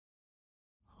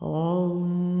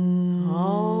Honestly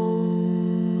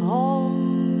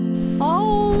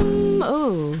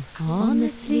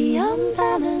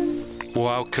Unbalanced.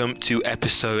 Welcome to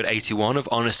episode 81 of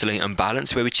Honestly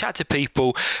Unbalanced, where we chat to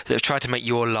people that have tried to make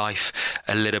your life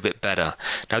a little bit better.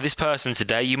 Now, this person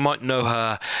today, you might know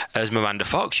her as Miranda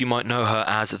Fox. You might know her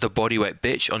as the Bodyweight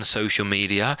Bitch on social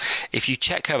media. If you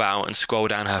check her out and scroll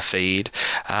down her feed,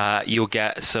 you'll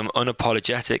get some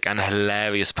unapologetic and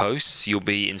hilarious posts. You'll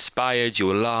be inspired,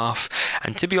 you'll laugh,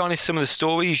 and to be honest, some of the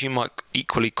stories you might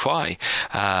equally cry.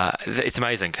 It's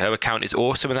amazing. Her account is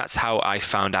awesome, and that's how I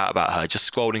found out about her,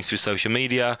 just scrolling through social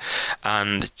media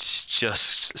and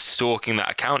just stalking that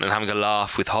account and having a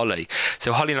laugh with Holly.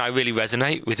 So Holly and I really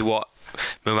resonate with what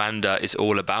Miranda is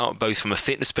all about, both from a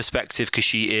fitness perspective, because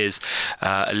she is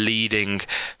a leading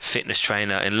fitness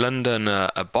trainer in London,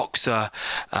 a boxer,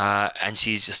 and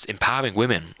she's just empowering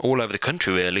women all over the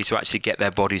country really to actually get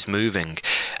their bodies moving.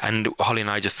 And Holly and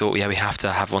I just thought, yeah, we have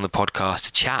to have her on the podcast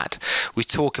to chat. We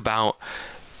talk about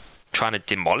trying to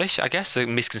demolish, I guess, the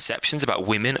misconceptions about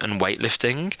women and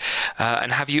weightlifting.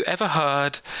 And have you ever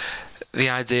heard the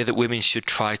idea that women should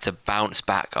try to bounce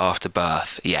back after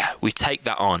birth? Yeah, we take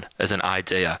that on as an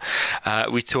idea.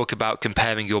 We talk about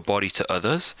comparing your body to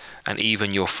others and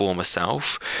even your former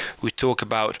self. We talk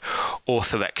about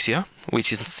orthorexia,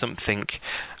 which is something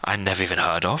I never even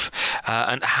heard of,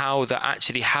 and how that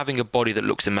actually having a body that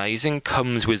looks amazing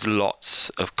comes with lots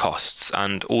of costs,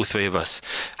 and all three of us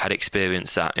had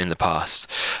experienced that in the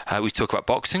past. We talk about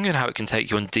boxing and how it can take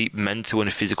you on deep mental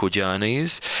and physical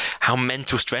journeys, how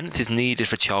mental strength is needed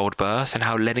for childbirth, and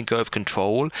how letting go of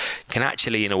control can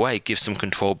actually, in a way, give some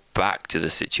control back to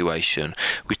the situation.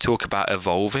 We talk about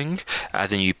evolving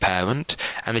as a new parent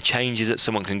and the changes that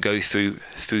someone can go through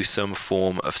some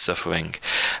form of suffering.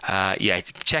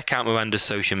 Check out Miranda's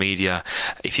social media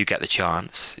if you get the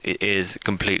chance. It is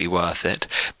completely worth it.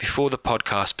 Before the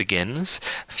podcast begins,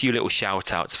 a few little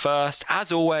shout outs. First,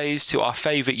 as always, to our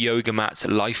favourite yoga mats,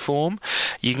 Lifeform.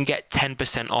 You can get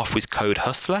 10% off with code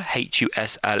HUSLER,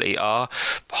 HUSLER.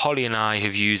 Holly and I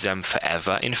have used them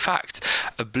forever. In fact,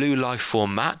 a blue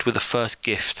Lifeform mat was the first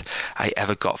gift I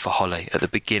ever got for Holly at the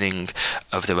beginning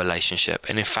of the relationship.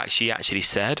 And in fact, she actually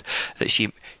said that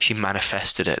she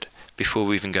manifested it before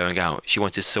we even going out. She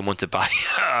wanted someone to buy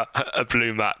a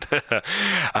blue mat.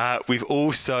 We've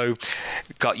also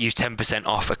got you 10%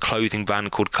 off a clothing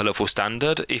brand called Colourful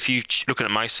Standard. If you're looking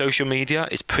at my social media,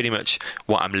 it's pretty much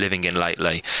what I'm living in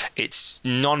lately. It's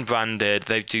non-branded.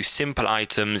 They do simple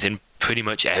items in pretty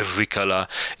much every colour.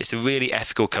 It's a really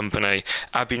ethical company.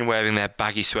 I've been wearing their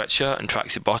baggy sweatshirt and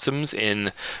tracksuit bottoms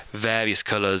in various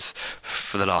colours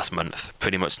for the last month,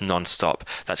 pretty much non-stop.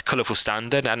 That's Colourful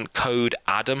Standard, and code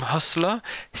Adam Hustler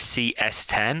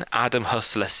CS10, Adam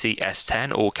Hustler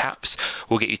CS10, all caps,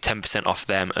 will get you 10% off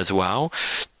them as well.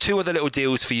 Two other little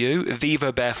deals for you.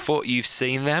 Vivo Barefoot, you've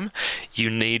seen them. You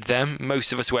need them.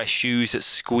 Most of us wear shoes that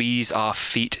squeeze our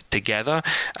feet together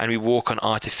and we walk on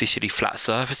artificially flat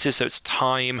surfaces, so it's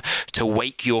time to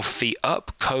wake your feet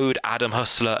up. Code Adam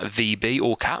Hustler VB,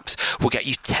 all caps, will get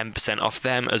you 10% off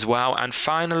them as well. And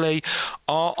finally,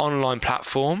 our online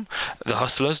platform,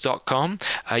 thehustlers.com,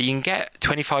 you can get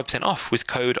 25% off with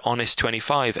code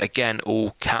HONEST25, again,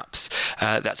 all caps.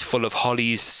 That's full of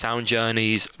Holly's sound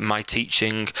journeys, my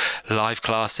teaching, live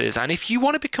classes. And if you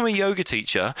want to become a yoga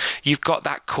teacher, you've got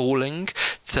that calling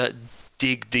to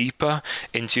dig deeper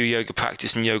into your yoga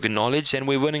practice and yoga knowledge, then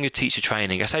we're running a teacher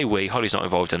training. I say we, Holly's not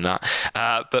involved in that,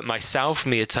 but myself,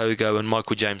 Mia Togo and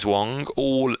Michael James Wong,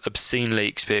 all obscenely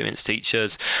experienced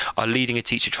teachers, are leading a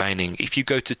teacher training. If you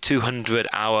go to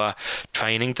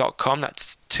 200hourtraining.com,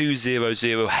 that's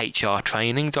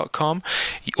 200hrtraining.com,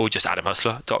 or just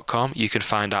adamhustler.com, you can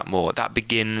find out more. That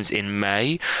begins in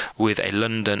May with a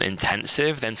London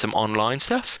intensive, then some online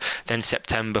stuff, then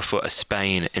September for a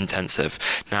Spain intensive.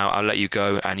 Now I'll let you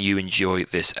go and you enjoy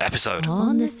this episode.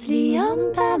 Honestly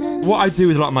Unbalanced. What I do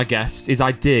with a lot of my guests is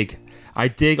I dig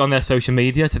on their social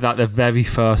media to their very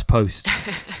first post.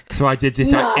 So I did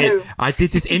this. I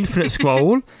did this infinite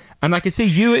scroll, and I could see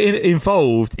you were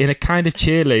involved in a kind of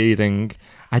cheerleading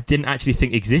I didn't actually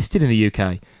think existed in the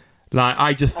UK. Like,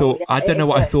 I just thought, I don't know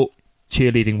what I thought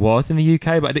cheerleading was in the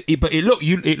UK, but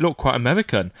it looked quite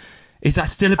American. Is that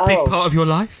still a big part of your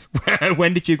life?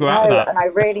 When did you go out of that? And I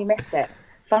really miss it.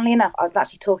 Funnily enough, I was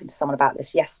actually talking to someone about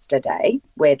this yesterday,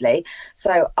 weirdly.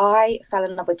 So I fell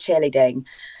in love with cheerleading.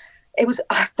 It was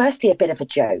firstly a bit of a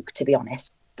joke, to be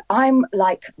honest. I'm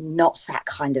like not that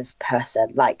kind of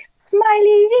person, like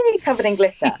smiley, covered in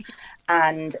glitter.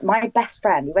 And my best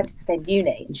friend, we went to the same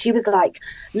uni, and she was like,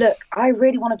 look, I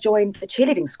really want to join the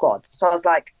cheerleading squad. So I was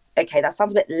like, okay, that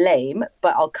sounds a bit lame,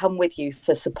 but I'll come with you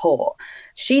for support.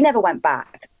 She never went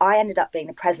back. I ended up being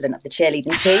the president of the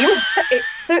cheerleading team. It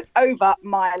took over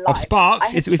my life. Of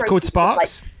Sparks? It's called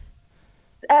Sparks?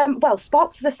 Well,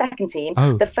 Sparks is the second team.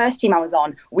 Oh. The first team I was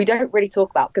on, we don't really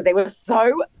talk about because they were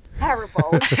so terrible.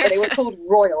 But they were called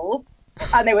Royals,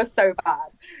 and they were so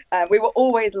bad. We were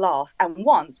always last. And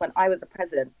once, when I was the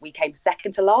president, we came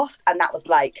second to last, and that was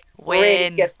like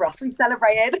really good for us. We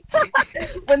celebrated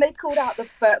when they called out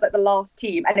the last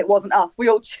team, and it wasn't us. We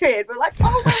all cheered. We were like,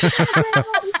 "Oh my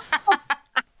God!"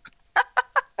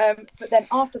 But then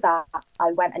after that,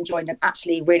 I went and joined an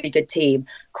actually really good team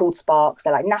called Sparks.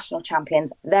 They're like national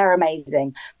champions. They're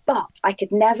amazing. But I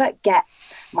could never get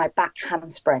my back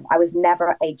handspring. I was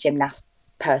never a gymnast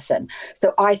person.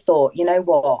 So I thought, you know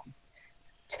what?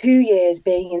 2 years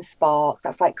being in Sparks,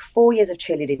 that's like 4 years of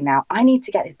cheerleading now. I need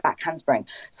to get this back handspring.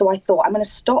 So I thought I'm going to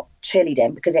stop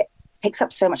cheerleading because it takes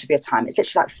up so much of your time. It's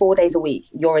literally like 4 days a week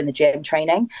you're in the gym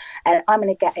training, and I'm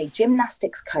going to get a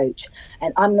gymnastics coach,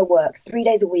 and I'm going to work 3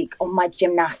 days a week on my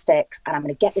gymnastics, and I'm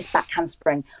going to get this back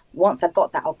handspring. Once I've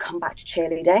got that, I'll come back to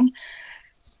cheerleading.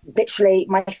 Literally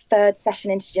my third session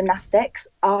into gymnastics,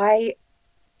 I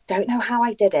don't know how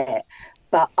I did it,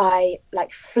 but I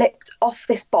like flipped off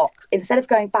this box. Instead of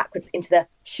going backwards into the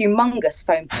humongous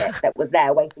foam pit that was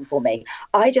there waiting for me,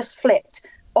 I just flipped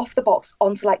off the box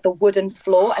onto like the wooden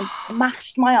floor and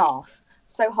smashed my ass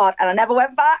so hard, and I never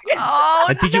went back.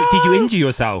 Oh, Did you injure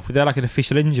yourself? Was there like an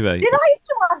official injury? Did I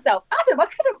injure myself? Adam, I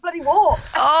couldn't bloody walk.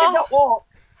 I could not walk.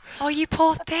 Oh, you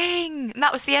poor thing. And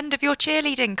that was the end of your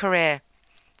cheerleading career.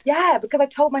 Yeah, because I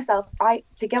told myself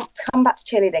to come back to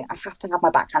cheerleading, I have to have my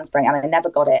back handspring, and I never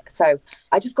got it. So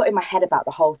I just got in my head about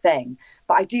the whole thing.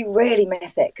 But I do really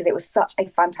miss it because it was such a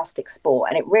fantastic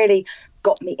sport, and it really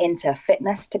got me into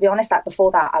fitness, to be honest. Like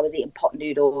before that, I was eating pot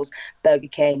noodles, Burger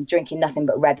King, drinking nothing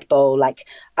but Red Bull. Like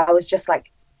I was just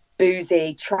like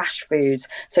boozy, trash foods.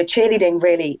 So cheerleading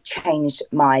really changed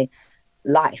my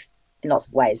life in lots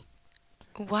of ways.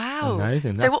 Wow.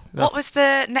 Amazing. So what was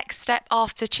the next step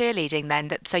after cheerleading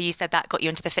then? So you said that got you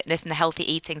into the fitness and the healthy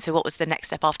eating. So what was the next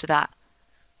step after that?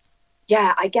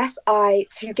 Yeah, I guess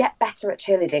to get better at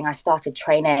cheerleading, I started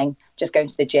training, just going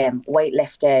to the gym,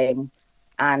 weightlifting,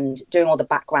 and doing all the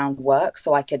background work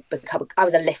so I could I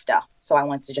was a lifter, so I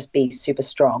wanted to just be super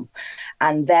strong.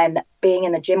 And then being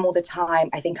in the gym all the time,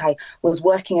 I think I was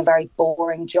working a very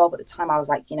boring job at the time. I was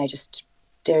like, just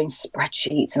doing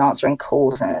spreadsheets and answering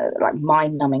calls and like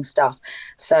mind-numbing stuff.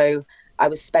 So I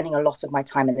was spending a lot of my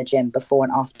time in the gym before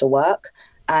and after work.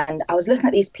 And I was looking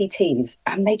at these PTs,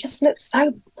 and they just looked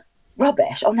so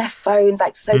rubbish on their phones,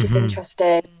 like so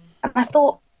disinterested. And I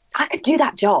thought, I could do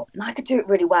that job, and I could do it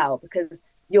really well because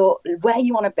you're where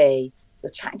you want to be.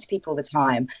 You're chatting to people all the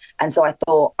time. And so I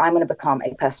thought, I'm going to become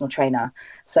a personal trainer.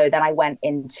 So then I went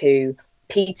into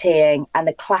PTing, and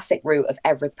the classic route of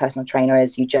every personal trainer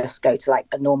is you just go to like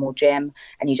a normal gym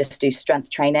and you just do strength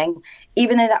training.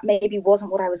 Even though that maybe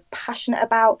wasn't what I was passionate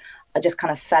about, I just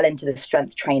kind of fell into the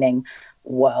strength training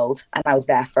world, and I was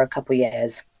there for a couple of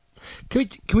years. Can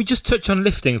we just touch on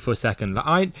lifting for a second?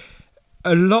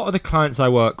 A lot of the clients I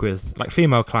work with, like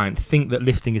female clients, think that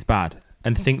lifting is bad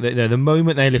and think that the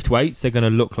moment they lift weights, they're going to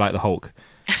look like the Hulk.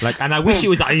 Like, and I wish it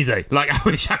was that easy. Like, I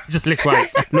wish I could just lift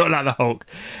weights, look like the Hulk.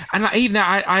 And like, even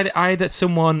I had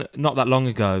someone not that long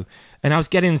ago, and I was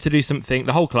getting them to do something,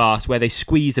 the whole class, where they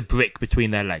squeeze a brick between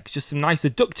their legs, just some nice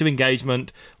adductor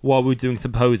engagement while we were doing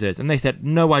some poses. And they said,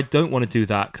 no, I don't want to do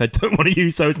that because I don't want to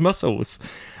use those muscles.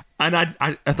 And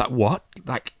I thought, what?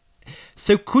 Like,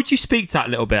 so could you speak to that a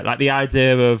little bit? Like the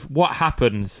idea of what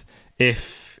happens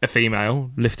if a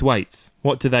female lifts weights?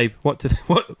 What do they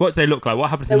look like? What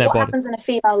happens in their body? What happens when a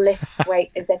female lifts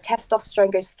weights is their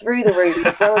testosterone goes through the roof,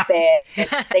 they grow a beard,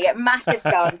 they get massive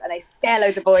guns, and they scare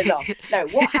loads of boys off. No,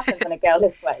 what happens when a girl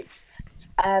lifts weights?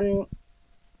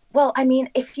 Well, I mean,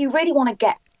 if you really want to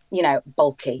get,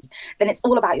 bulky, then it's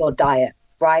all about your diet,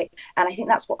 right? And I think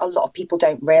that's what a lot of people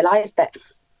don't realise, that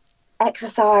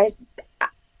exercise,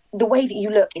 the way that you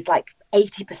look is like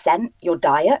 80% your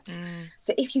diet.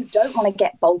 So if you don't want to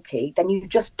get bulky, then you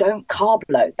just don't carb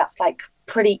load. That's like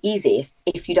pretty easy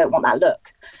if you don't want that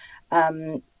look.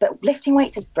 But lifting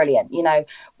weights is brilliant.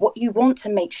 What you want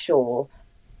to make sure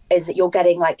is that you're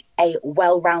getting like a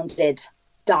well-rounded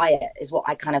diet, is what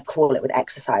I kind of call it with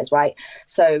exercise, right?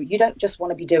 So you don't just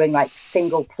want to be doing like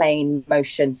single plane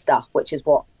motion stuff, which is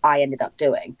what I ended up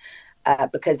doing,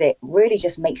 because it really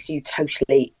just makes you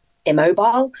totally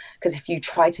immobile. Because if you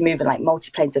try to move in like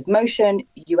multi-planes of motion,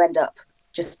 you end up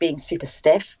just being super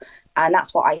stiff, and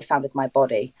that's what I found with my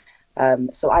body.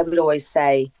 So I would always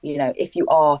say, if you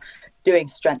are doing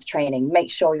strength training, make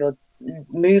sure you're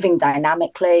moving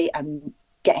dynamically and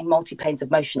getting multi-planes of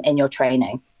motion in your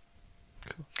training.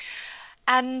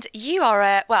 And you are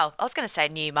I was going to say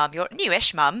new mum, you're a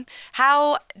newish mum.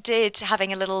 How did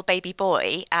having a little baby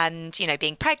boy and,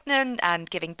 being pregnant and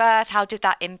giving birth, how did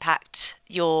that impact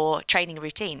your training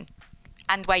routine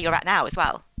and where you're at now as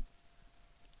well?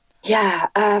 Yeah.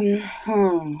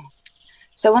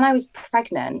 So when I was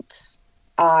pregnant,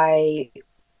 I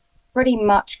pretty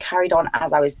much carried on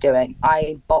as I was doing.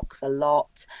 I box a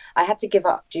lot. I had to give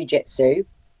up jiu-jitsu.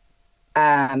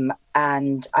 And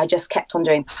I just kept on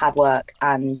doing pad work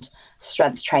and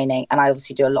strength training. And I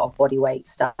obviously do a lot of body weight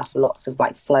stuff, lots of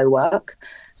like flow work.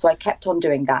 So I kept on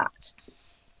doing that.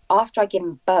 After I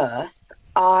given birth,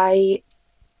 I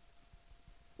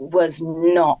was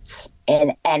not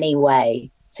in any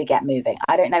way to get moving.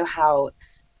 I don't know how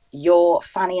your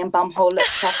fanny and bumhole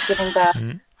looked after giving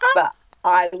birth, but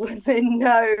I was in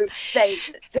no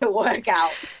state to work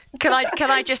out. Can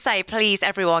I just say, please,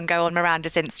 everyone, go on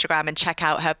Miranda's Instagram and check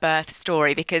out her birth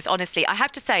story, because honestly, I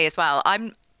have to say as well,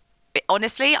 I'm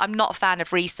not a fan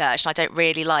of research. I don't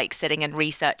really like sitting and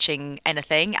researching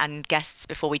anything and guests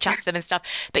before we chat to them and stuff.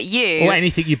 But you... Or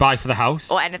anything you buy for the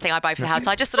house. Or anything I buy for the house.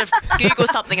 So I just sort of Google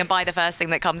something and buy the first thing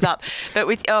that comes up. But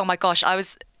oh my gosh, I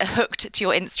was hooked to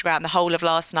your Instagram the whole of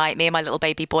last night. Me and my little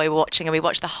baby boy were watching, and we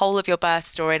watched the whole of your birth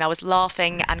story, and I was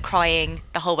laughing and crying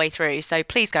the whole way through. So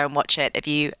please go and watch it if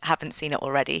you haven't seen it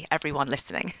already, everyone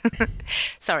listening.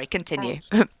 Sorry, continue.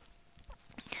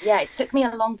 Yeah, it took me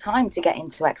a long time to get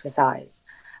into exercise.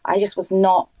 I just was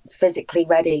not physically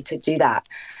ready to do that.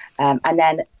 And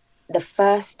then the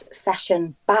first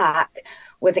session back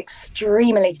was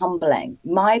extremely humbling.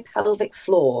 My pelvic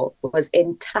floor was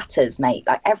in tatters, mate.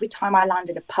 Like every time I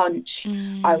landed a punch,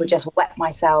 I would just wet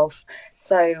myself.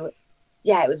 So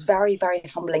yeah, it was very, very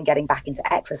humbling getting back into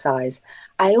exercise.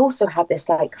 I also had this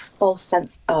like false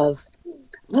sense of,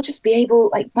 I'll just be able,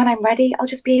 like when I'm ready, I'll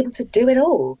just be able to do it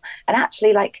all. And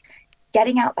actually like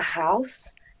getting out the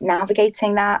house,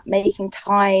 navigating that, making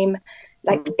time,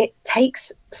 like it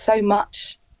takes so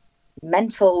much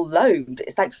mental load.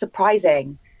 It's like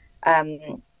surprising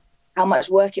how much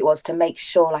work it was to make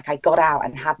sure like I got out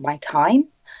and had my time.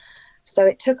 So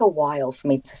it took a while for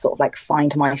me to sort of like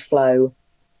find my flow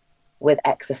with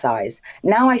exercise.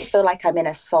 Now I feel like I'm in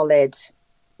a solid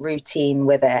routine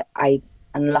with it.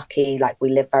 I'm lucky, like we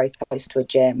live very close to a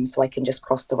gym, so I can just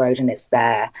cross the road and it's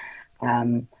there.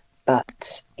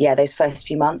 But yeah, those first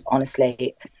few months,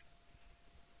 honestly,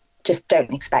 just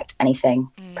don't expect anything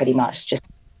pretty much.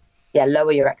 Just,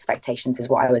 lower your expectations is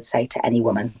what I would say to any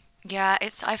woman. Yeah,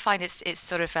 I find it's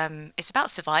sort of, it's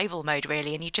about survival mode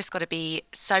really. And you just got to be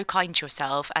so kind to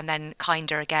yourself and then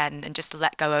kinder again and just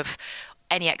let go of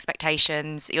any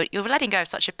expectations. You're letting go of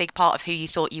such a big part of who you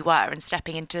thought you were and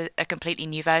stepping into a completely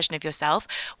new version of yourself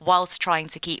whilst trying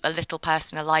to keep a little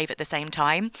person alive at the same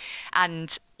time.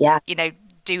 And,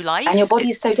 do life. And your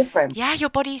body's so different. Yeah, your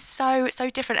body's so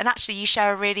different. And actually you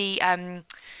share a really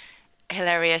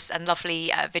hilarious and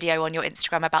lovely video on your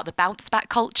Instagram about the bounce back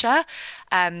culture.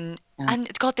 And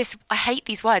God, I hate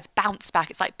these words, bounce back.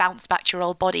 It's like bounce back to your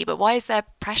old body. But why is there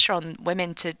pressure on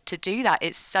women to do that?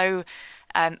 It's so...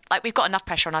 like we've got enough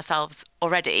pressure on ourselves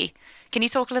already. Can you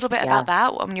talk a little bit about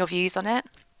that and your views on it?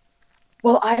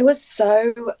 Well, I was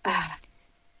so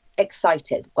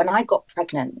excited when I got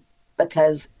pregnant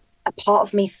because a part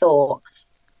of me thought,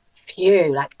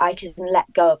 phew, like I can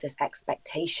let go of this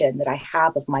expectation that I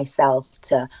have of myself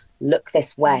to look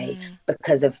this way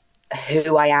because of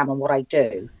who I am and what I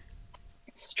do.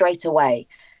 Straight away,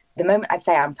 the moment I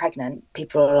say I'm pregnant,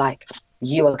 people are like,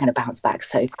 you are going to bounce back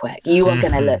so quick. You are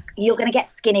going to you're going to get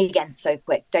skinny again so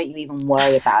quick. Don't you even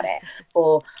worry about it.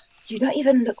 Or you don't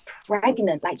even look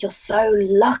pregnant. Like you're so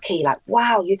lucky. Like,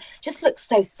 wow, you just look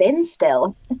so thin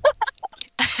still.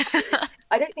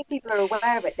 I don't think people are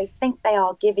aware of it. They think they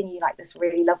are giving you like this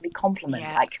really lovely compliment.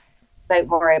 Yeah. Like, don't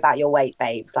worry about your weight,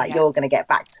 babes. Like you're going to get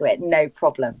back to it. No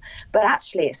problem. But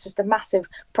actually it's just a massive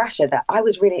pressure that I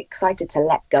was really excited to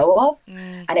let go of.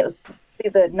 And it was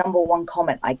the number one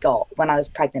comment I got when I was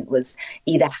pregnant was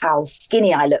either how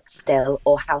skinny I look still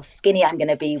or how skinny I'm going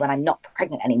to be when I'm not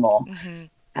pregnant anymore.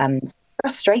 It's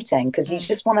frustrating because you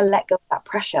just want to let go of that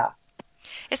pressure.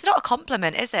 It's not a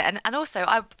compliment, is it? And also,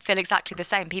 I feel exactly the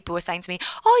same. People were saying to me,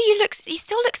 "Oh, you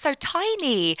still look so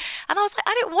tiny," and I was like,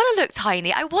 "I don't want to look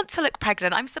tiny. I want to look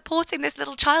pregnant. I'm supporting this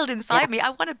little child inside me.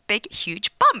 I want a big,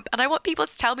 huge bump, and I want people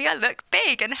to tell me I look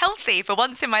big and healthy for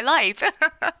once in my life."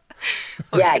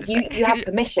 You have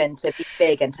permission to be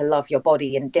big and to love your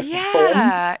body in different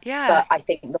forms. But I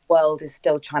think the world is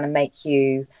still trying to make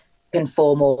you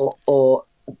conform or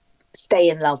stay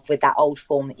in love with that old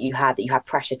form that you had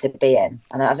pressure to be in.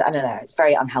 And I don't know, it's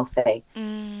very unhealthy.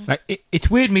 Like it's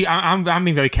weird. I'm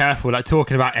being very careful, like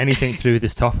talking about anything to do with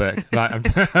this topic.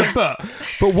 Like,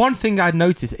 but one thing I'd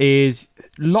noticed is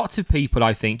lots of people,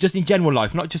 I think, just in general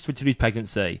life, not just for to do with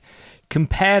pregnancy,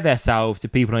 compare themselves to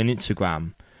people on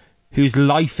Instagram whose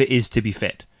life it is to be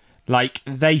fit. Like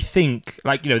they think,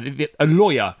 like, you know, a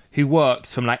lawyer who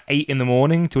works from like 8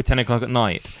 a.m. till 10 o'clock at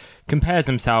night compares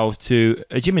themselves to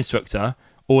a gym instructor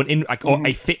or or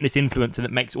a fitness influencer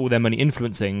that makes all their money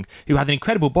influencing, who has an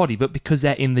incredible body, but because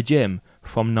they're in the gym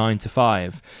from 9 to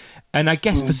 5. And I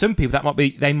guess for some people that might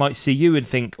be, they might see you and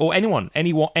think, or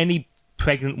any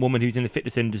pregnant woman who's in the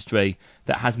fitness industry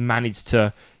that has managed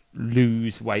to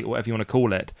lose weight, or whatever you want to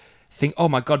call it, think, oh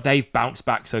my God, they've bounced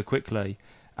back so quickly.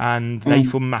 And they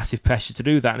feel massive pressure to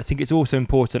do that. And I think it's also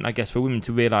important, I guess, for women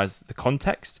to realise the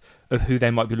context of who they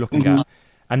might be looking at.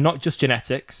 And not just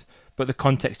genetics, but the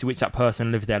context to which that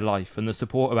person lived their life and the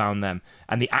support around them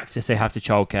and the access they have to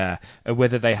childcare, and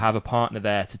whether they have a partner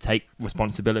there to take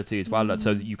responsibility as well,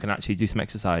 so that you can actually do some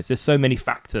exercise. There's so many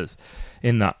factors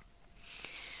in that.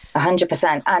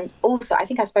 100%. And also, I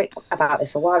think I spoke about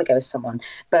this a while ago with someone,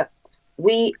 but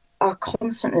we are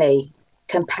constantly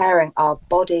comparing our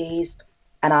bodies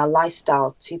and our lifestyle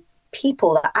to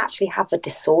people that actually have a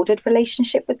disordered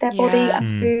relationship with their body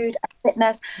and food and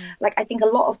fitness. Like, I think a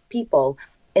lot of people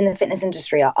in the fitness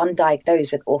industry are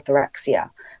undiagnosed with orthorexia.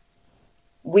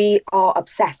 We are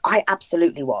obsessed. I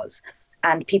absolutely was.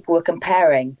 And people were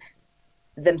comparing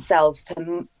themselves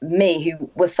to me, who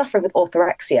was suffering with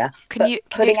orthorexia. Can you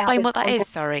explain what that is?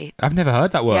 Sorry. I've never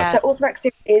heard that word. Yeah. So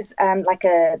orthorexia is like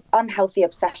an unhealthy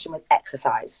obsession with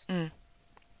exercise.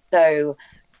 So,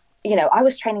 you know, I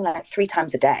was training like 3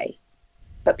 times a day,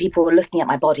 but people were looking at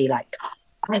my body like,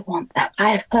 I want that. I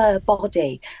have her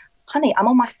body. Honey, I'm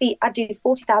on my feet. I do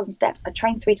 40,000 steps. I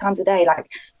train 3 times a day.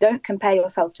 Like, don't compare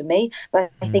yourself to me. But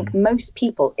I think most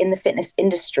people in the fitness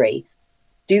industry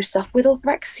do suffer with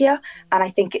orthorexia. And I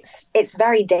think it's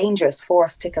very dangerous for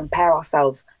us to compare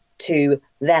ourselves to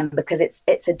them, because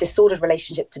it's a disordered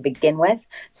relationship to begin with.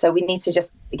 So we need to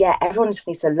just, everyone just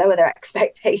needs to lower their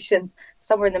expectations.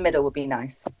 Somewhere in the middle would be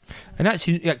nice. And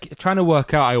actually, trying to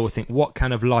work out, I always think, what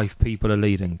kind of life people are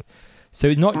leading. So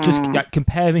it's not just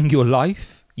comparing your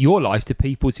life to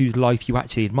people's whose life you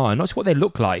actually admire, not just what they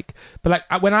look like, but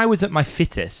like when I was at my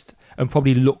fittest and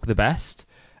probably look the best,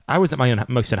 I was at my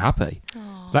most unhappy.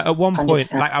 Aww. Like at one point,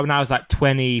 100%. Like when I was like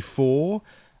 24,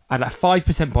 I had like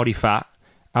 5% body fat.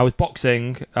 I was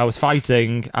boxing, I was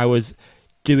fighting, I was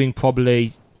doing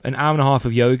probably an hour and a half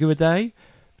of yoga a day,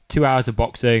 2 hours of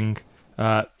boxing,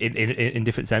 in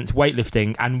different sense,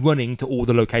 weightlifting, and running to all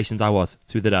the locations I was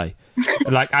through the day.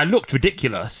 Like, I looked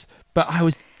ridiculous, but I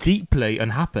was deeply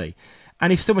unhappy.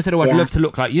 And if someone said, oh, I'd love to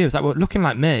look like you, it's like, well, looking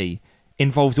like me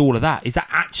involves all of that. Is that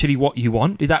actually what you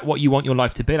want? Is that what you want your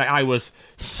life to be? Like, I was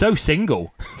so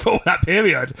for all that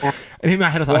period. And in my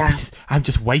head, I was like, I'm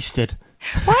just wasted.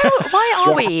 Why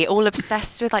are we all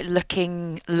obsessed with like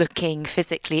looking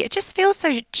physically? It just feels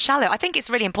so shallow. I think it's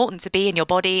really important to be in your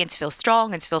body and to feel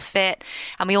strong and to feel fit.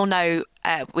 And we all know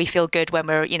we feel good when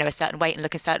we're, you know, a certain weight and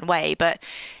look a certain way, but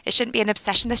it shouldn't be an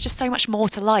obsession. There's just so much more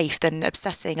to life than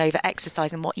obsessing over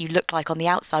exercise and what you look like on the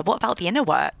outside. What about the inner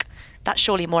work? That's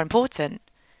surely more important.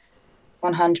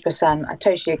 100%. I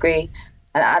totally agree.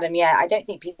 And Adam, I don't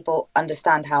think people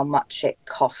understand how much it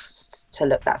costs to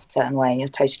look that certain way. And you're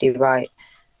totally right.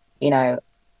 You know,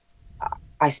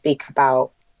 I speak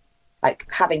about like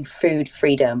having food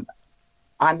freedom.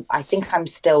 I think I'm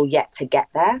still yet to get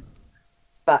there,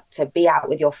 but to be out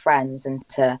with your friends and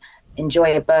to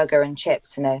enjoy a burger and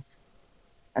chips and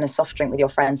a soft drink with your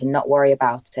friends and not worry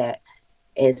about it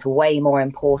is way more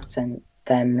important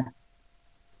than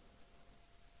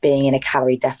being in a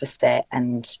calorie deficit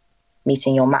and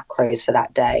meeting your macros for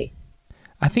that day.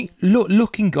 I think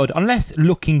looking good, unless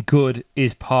looking good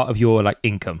is part of your like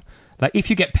income, like if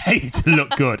you get paid to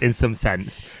look good in some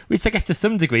sense, which I guess to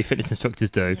some degree fitness instructors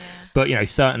do, but you know,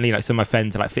 certainly like some of my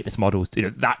friends are like fitness models, you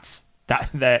know, that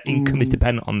their income is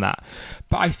dependent on that.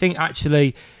 But I think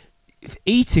actually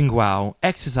eating well,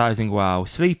 exercising well,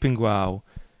 sleeping well,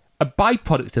 a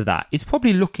byproduct of that is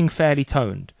probably looking fairly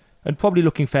toned and probably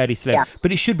looking fairly slim. Yes.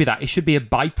 But it should be that. It should be a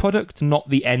byproduct, not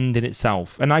the end in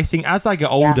itself. And I think as I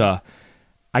get older,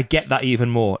 I get that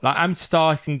even more. Like I'm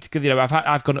starting to, you know,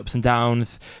 I've gone ups and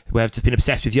downs where I've just been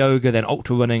obsessed with yoga, then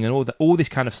ultra running and all this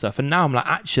kind of stuff. And now I'm like,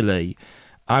 actually,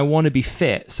 I want to be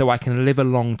fit so I can live a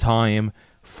long time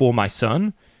for my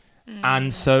son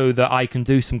and so that I can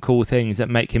do some cool things that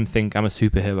make him think I'm a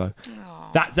superhero.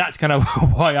 That's kind of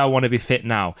why I want to be fit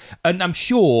now. And I'm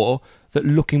sure that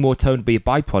looking more toned will be a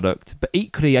byproduct. But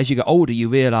equally, as you get older, you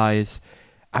realise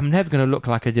I'm never going to look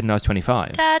like I did when I was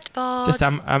 25. Dad bod. Just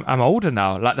I'm older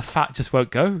now. Like the fat just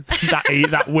won't go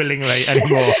that willingly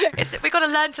anymore. We've got to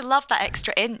learn to love that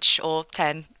extra inch or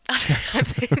 10. I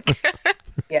think.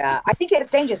 Yeah, I think it's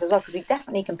dangerous as well because we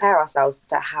definitely compare ourselves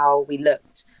to how we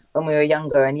looked when we were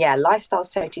younger. And yeah, lifestyle's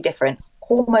totally different.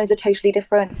 Hormones are totally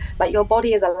different. Like your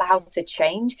body is allowed to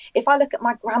change. If I look at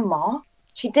my grandma,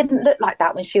 she didn't look like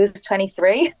that when she was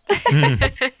 23.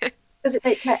 Does it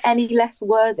make her any less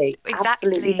worthy? Exactly.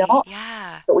 Absolutely not.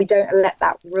 Yeah. But we don't let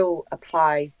that rule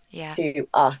apply Yeah. to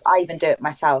us. I even do it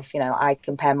myself. You know, I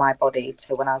compare my body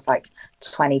to when I was like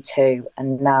 22,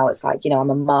 and now it's like, you know, I'm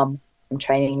a mum. I'm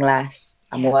training less.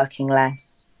 I'm working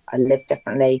less. I live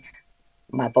differently.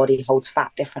 My body holds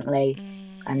fat differently,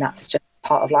 and that's just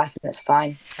part of life, and it's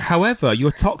fine. However,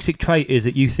 your toxic trait is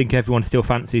that you think everyone still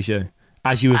fancies you,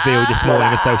 as you revealed this morning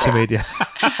on social media.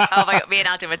 Oh my God, me and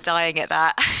Adam are dying at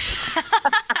that.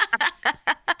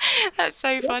 That's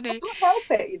so funny. I can't help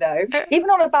it, you know. Even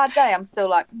on a bad day, I'm still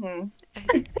like,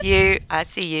 I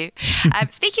see you.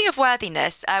 Speaking of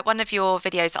worthiness, one of your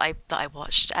videos that I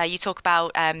watched, you talk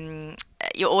about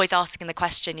you're always asking the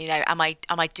question, you know, am I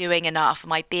doing enough?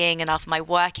 Am I being enough? Am I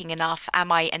working enough?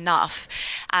 Am I enough?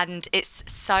 And it's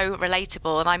so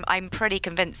relatable, and I'm pretty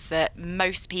convinced that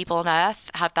most people on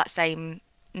earth have that same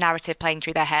narrative playing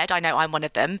through their head. I know I'm one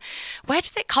of them. Where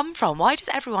does it come from? Why does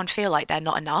everyone feel like they're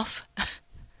not enough?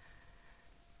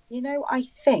 you know, I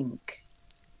think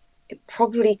it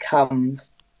probably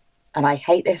comes, and I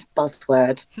hate this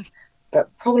buzzword,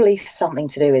 but probably something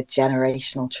to do with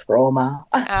generational trauma.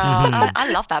 I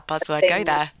love that buzzword. Go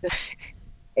there.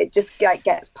 It just like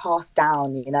gets passed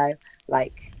down, you know,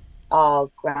 like our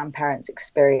grandparents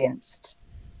experienced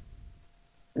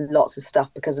lots of stuff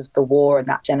because of the war and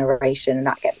that generation, and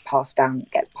that gets passed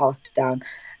down.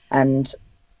 And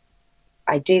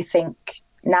I do think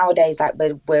nowadays, like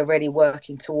we're really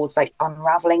working towards like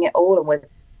unraveling it all, and we're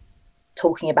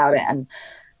talking about it and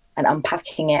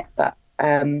unpacking it. But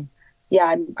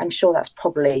yeah, I'm sure that's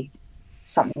probably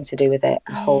something to do with it.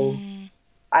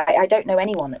 I don't know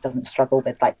anyone that doesn't struggle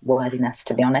with like worthiness,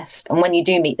 to be honest. And when you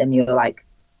do meet them, you're like,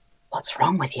 what's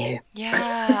wrong with you?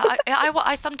 Yeah,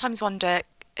 I sometimes wonder,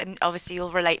 and obviously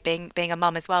you'll relate being a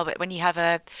mum as well, but when you have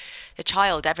a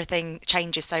child, everything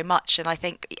changes so much. And I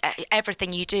think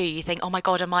everything you do, you think, oh my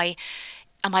God, am I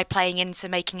playing into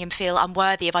making him feel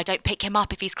unworthy? If I don't pick him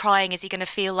up, if he's crying, is he going to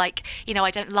feel like, you know, I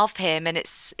don't love him? And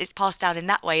it's passed down in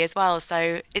that way as well.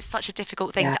 So it's such a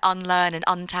difficult thing to unlearn and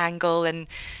untangle and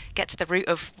get to the root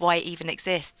of why it even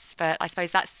exists. But I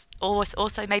suppose that's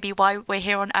also maybe why we're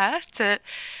here on earth, to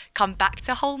come back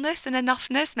to wholeness and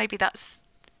enoughness. Maybe that's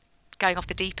going off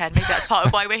the deep end. Maybe that's part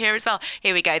of why we're here as well.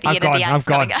 Here we go. The yin and the yang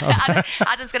coming.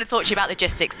 Adam's going to talk to you about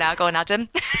logistics now. Go on, Adam.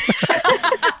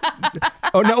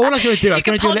 Oh no! All I was going to do, I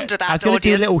was going to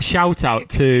do a little shout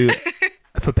out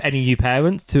for any new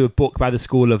parents to a book by the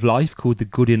School of Life called The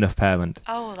Good Enough Parent.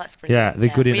 Oh, that's brilliant. Yeah, The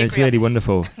Good Enough. It's really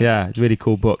wonderful. Yeah, it's a really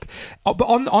cool book. But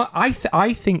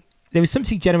I think there is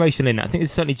something generational in it. I think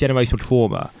there's certainly generational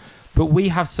trauma, but we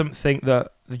have something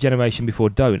that the generation before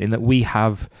don't, in that we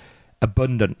have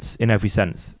abundance in every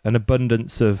sense, an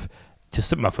abundance of, to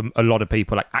some, for a lot of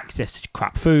people, like access to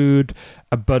crap food,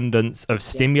 abundance of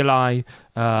stimuli,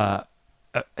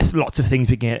 lots of things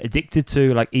we get addicted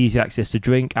to, like easy access to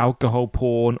drink, alcohol,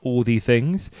 porn, all these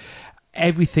things.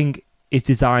 Everything is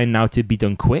designed now to be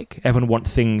done quick. Everyone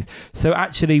wants things. So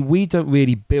actually, we don't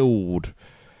really build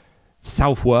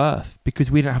self-worth because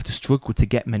we don't have to struggle to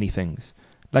get many things.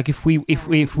 Like if we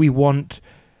want,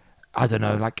 I don't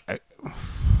know,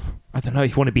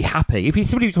 if you want to be happy, if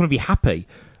somebody just want to be happy,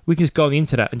 we can just go on the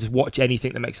internet and just watch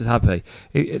anything that makes us happy.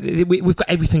 We've got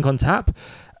everything on tap.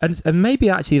 And maybe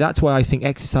actually that's why I think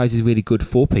exercise is really good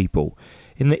for people.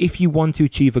 In that if you want to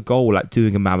achieve a goal like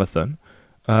doing a marathon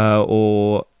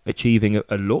or achieving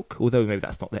a look, although maybe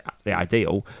that's not the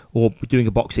ideal, or doing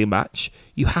a boxing match,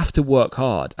 you have to work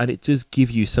hard. And it does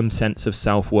give you some sense of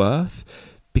self-worth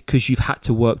because you've had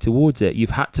to work towards it.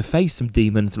 You've had to face some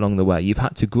demons along the way. You've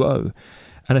had to grow.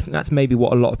 And I think that's maybe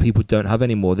what a lot of people don't have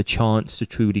anymore, the chance to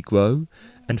truly grow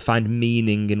and find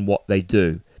meaning in what they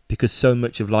do. Because so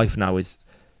much of life now it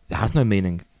has no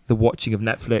meaning. The watching of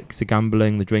Netflix, the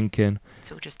gambling, the drinking.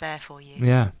 It's all just there for you.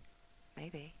 Yeah.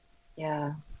 Maybe.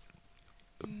 Yeah.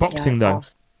 Boxing, though.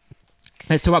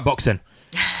 Let's talk about boxing.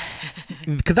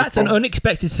 Because that's an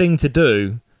unexpected thing to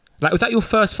do. Like, was that your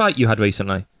first fight you had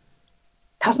recently?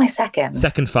 That was my second.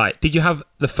 Second fight. Did you have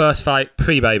the first fight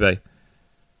pre-baby?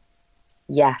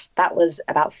 Yes, that was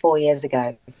about 4 years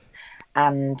ago.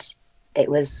 And it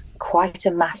was quite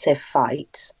a massive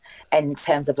fight in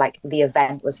terms of like the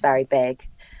event was very big,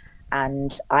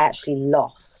 and I actually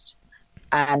lost.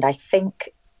 And I think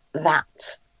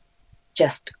that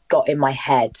just got in my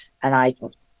head, and I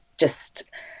just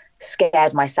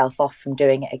scared myself off from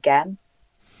doing it again.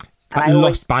 And I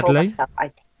lost badly? Myself,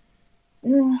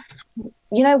 you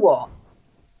know what?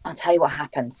 I'll tell you what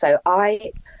happened. So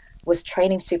I was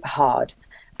training super hard,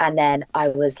 and then I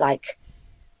was like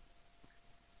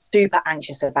super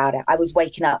anxious about it. I was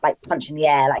waking up like punching the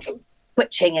air, like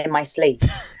twitching in my sleep.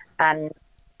 And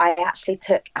I actually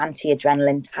took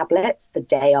anti-adrenaline tablets the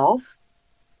day of.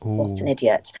 Ooh. What an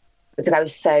idiot. Because I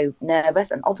was so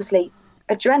nervous. And obviously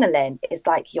adrenaline is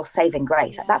like your saving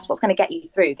grace. Like, that's what's going to get you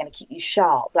through, going to keep you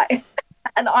sharp. Like,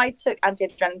 and I took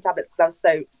anti-adrenaline tablets because I was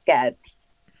so scared.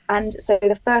 And so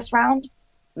the first round,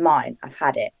 I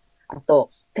had it. I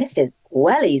thought, this is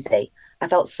well easy. I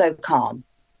felt so calm.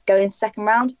 Going into second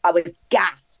round, I was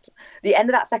gassed. The end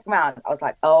of that second round, I was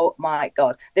like, oh my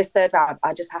God. This third round,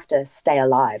 I just have to stay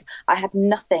alive. I had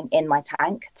nothing in my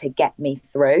tank to get me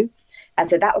through. And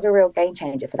so that was a real game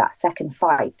changer for that second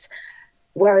fight.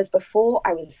 Whereas before,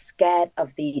 I was scared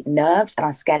of the nerves and I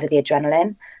was scared of the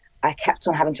adrenaline. I kept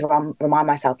on having to remind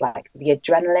myself, like, the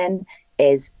adrenaline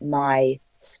is my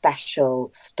special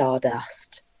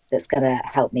stardust that's going to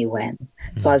help me win.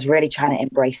 Mm-hmm. So I was really trying to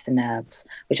embrace the nerves,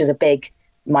 which was a big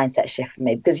mindset shift for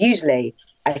me, because usually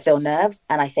I feel nerves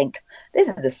and I think this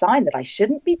is a sign that I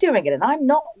shouldn't be doing it and I'm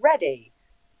not ready.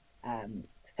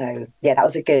 So yeah, that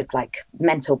was a good like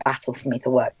mental battle for me to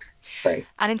work through.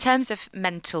 And in terms of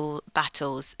mental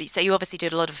battles, so you obviously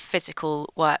did a lot of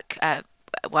physical work.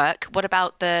 What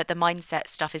about the mindset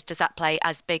stuff? Does that play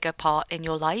as big a part in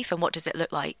your life, and what does it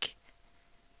look like?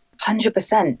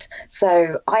 100%.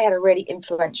 So I had a really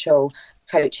influential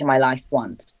coach in my life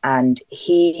once, and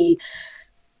he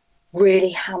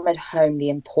really hammered home the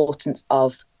importance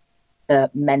of the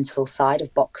mental side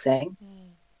of boxing,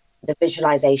 the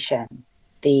visualization,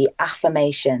 the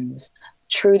affirmations,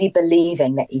 truly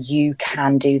believing that you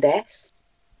can do this.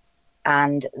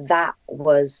 And that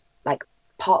was like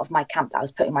part of my camp that I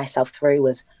was putting myself through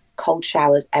was cold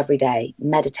showers every day,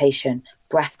 meditation,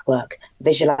 breath work,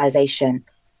 visualization,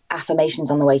 affirmations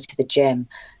on the way to the gym.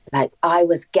 Like I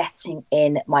was getting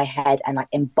in my head and like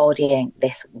embodying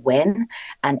this win,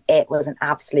 and it was an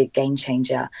absolute game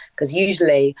changer, because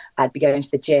usually I'd be going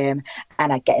to the gym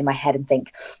and I'd get in my head and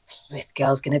think, this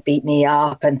girl's going to beat me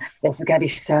up and this is going to be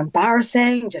so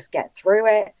embarrassing, just get through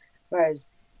it. Whereas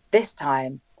this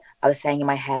time I was saying in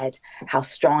my head how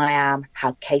strong I am,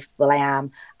 how capable I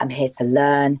am. I'm here to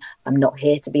learn. I'm not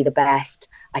here to be the best.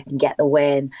 I can get the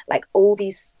win. Like all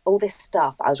this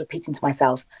stuff I was repeating to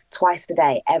myself twice a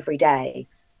day, every day,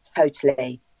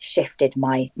 totally shifted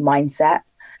my mindset.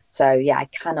 So yeah, I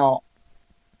cannot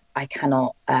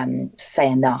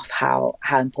say enough how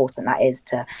important that is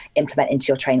to implement into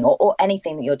your training or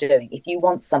anything that you're doing. If you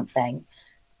want something,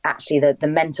 actually the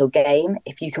mental game,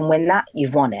 if you can win that,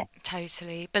 you've won it.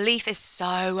 Totally. Belief is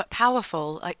so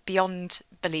powerful, like beyond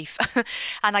belief.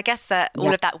 And I guess that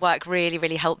all of that work really,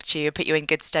 really helped you, put you in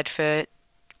good stead for,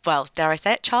 well, dare I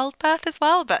say it, childbirth as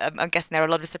well? But I'm guessing there are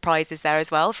a lot of surprises there as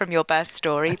well from your birth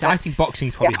story. I think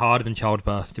boxing's probably harder than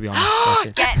childbirth, to be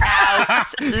honest. Get out!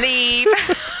 Leave!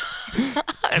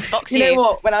 Box you know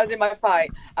what? When I was in my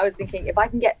fight, I was thinking, if I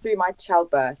can get through my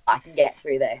childbirth, I can get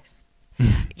through this.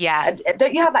 Yeah. And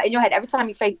don't you have that in your head? Every time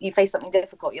you face something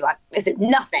difficult, you're like, this is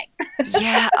nothing.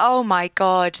 Yeah. Oh my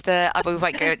God. We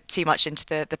won't go too much into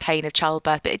the pain of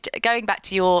childbirth, but going back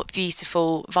to your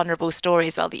beautiful, vulnerable story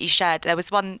as well that you shared, there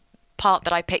was one part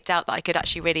that I picked out that I could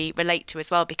actually really relate to as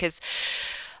well, because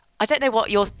I don't know what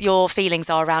your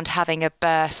feelings are around having a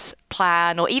birth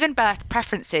plan or even birth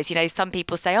preferences. You know, some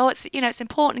people say, oh, it's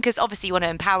important because obviously you want to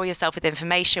empower yourself with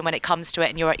information when it comes to it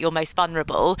and you're at your most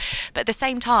vulnerable. But at the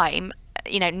same time,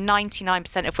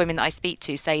 99% of women that I speak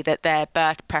to say that their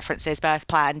birth preferences, birth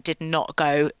plan did not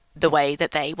go the way that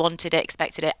they wanted it,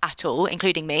 expected it at all,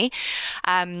 including me.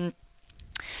 And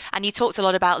you talked a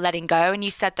lot about letting go, and you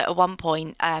said that at one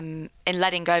point in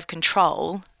letting go of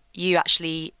control, you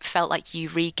actually felt like you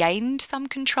regained some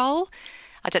control.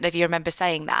 I don't know if you remember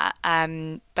saying that,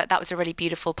 but that was a really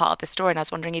beautiful part of the story, and I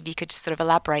was wondering if you could just sort of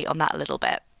elaborate on that a little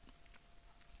bit.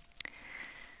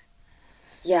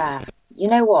 Yeah, you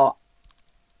know what?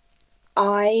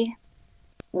 I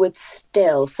would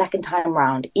still, second time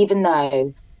round, even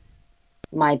though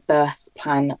my birth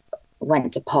plan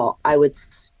went to pot, I would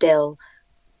still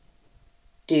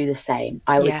do the same.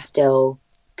 I would still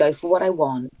go for what I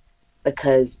want,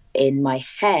 because in my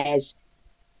head,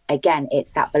 again,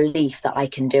 it's that belief that I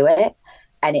can do it.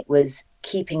 And it was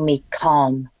keeping me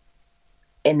calm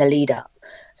in the lead up.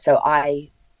 So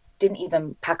I didn't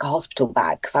even pack a hospital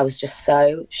bag because I was just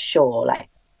so sure, like,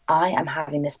 I am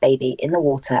having this baby in the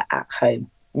water at home,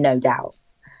 no doubt.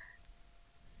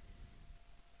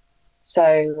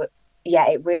 So, yeah,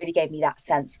 it really gave me that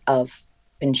sense of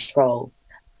control.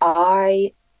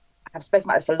 I have spoken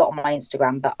about this a lot on my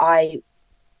Instagram, but I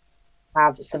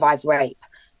have survived rape.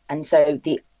 And so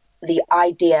the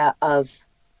idea of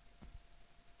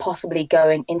possibly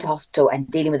going into hospital and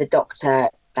dealing with a doctor,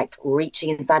 like reaching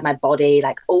inside my body,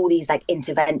 like all these like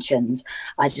interventions,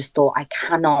 I just thought I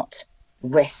cannot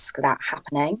risk that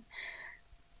happening.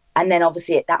 And then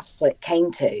obviously that's what it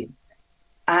came to.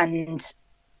 And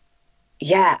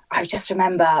yeah, I just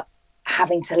remember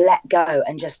having to let go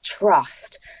and just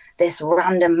trust this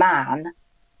random man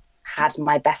had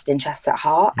my best interests at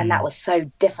heart. And that was so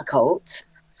difficult.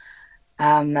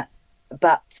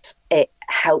 But it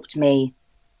helped me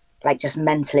like just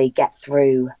mentally get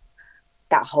through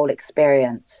that whole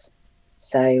experience.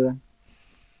 So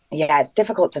yeah, it's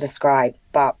difficult to describe,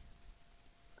 but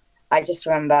I just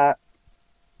remember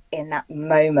in that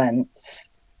moment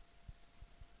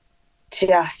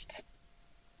just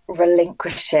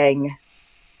relinquishing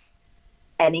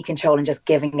any control and just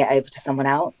giving it over to someone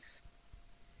else.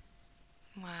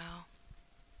 Wow.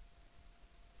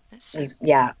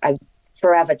 Yeah, I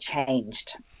forever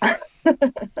changed.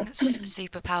 That's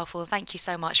super powerful. Thank you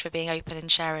so much for being open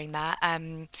and sharing that.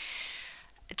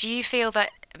 Do you feel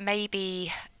that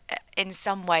maybe in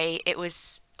some way it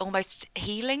was almost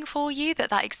healing for you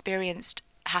that experience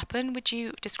happened? Would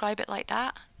you describe it like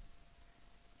that?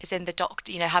 As in the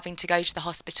doctor, having to go to the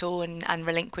hospital and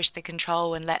relinquish the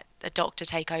control and let the doctor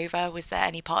take over. Was there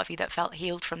any part of you that felt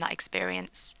healed from that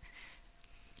experience?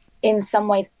 In some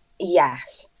ways,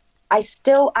 yes. I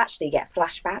still actually get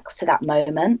flashbacks to that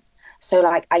moment. So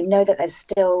like, I know that there's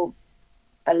still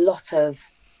a lot of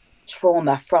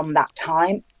trauma from that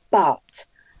time, but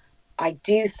I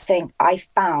do think I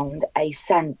found a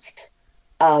sense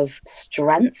of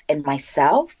strength in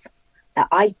myself that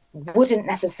I wouldn't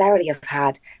necessarily have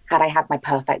had I had my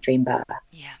perfect dream birth.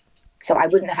 Yeah. So I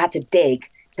wouldn't have had to dig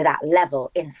to that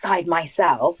level inside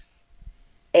myself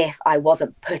if I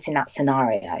wasn't put in that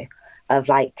scenario of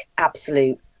like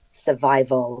absolute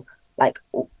survival. Like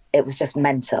it was just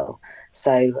mental.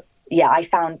 So yeah, I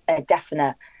found a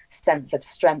definite sense of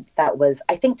strength that was,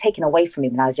 I think, taken away from me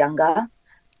when I was younger.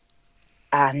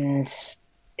 And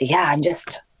yeah, I'm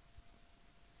just,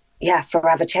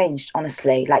 forever changed,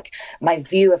 honestly. Like my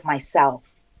view of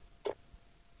myself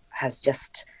has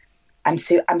just, I'm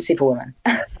Superwoman.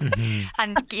 Mm-hmm.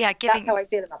 And yeah, that's how I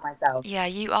feel about myself. Yeah,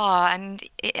 you are. And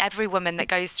every woman that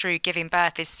goes through giving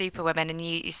birth is Superwoman. And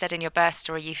you said in your birth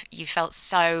story,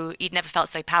 you'd never felt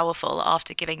so powerful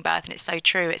after giving birth. And it's so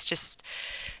true. It's just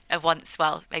once,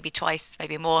 well, maybe twice,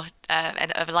 maybe more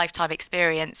of a lifetime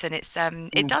experience. And it's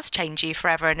it does change you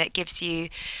forever. And it gives you,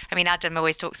 I mean, Adam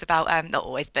always talks about, not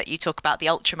always, but you talk about the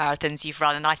ultra marathons you've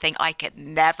run. And I think I could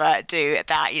never do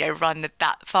that, run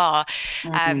that far.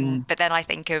 Mm-hmm. But then I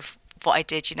think of what I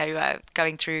did,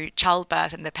 going through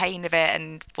childbirth and the pain of it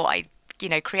and what I,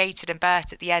 created and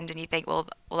birthed at the end. And you think, well,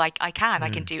 I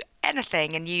can do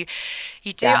anything. And you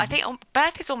do. Yeah. I think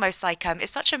birth is almost like,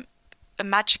 it's such a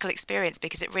magical experience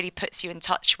because it really puts you in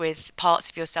touch with parts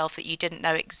of yourself that you didn't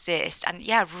know exist, and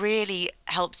really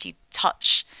helps you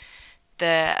touch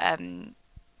the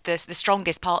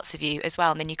strongest parts of you as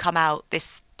well, and then you come out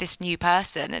this new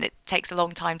person, and it takes a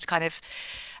long time to kind of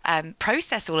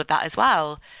process all of that as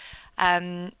well.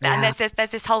 And there's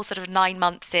this whole sort of 9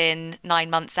 months in, 9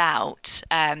 months out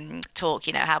talk,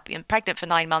 how being pregnant for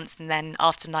 9 months and then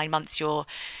after 9 months you're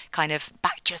kind of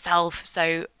back to yourself.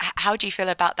 So how do you feel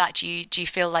about that? Do you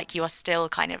feel like you are still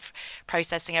kind of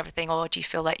processing everything, or do you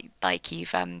feel like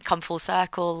you've come full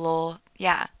circle, or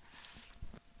yeah?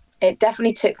 It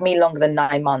definitely took me longer than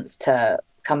 9 months to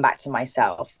come back to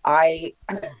myself. At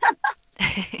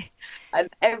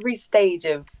every stage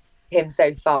of him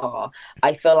so far,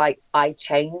 I feel like I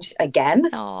change again.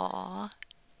 Aww.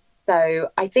 So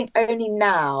I think only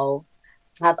now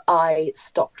have I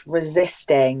stopped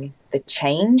resisting the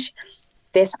change.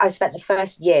 I spent the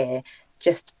first year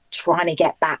just trying to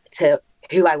get back to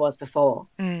who I was before,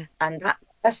 and that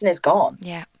person is gone.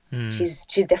 Yeah, she's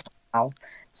different now.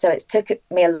 So it's taken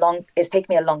me a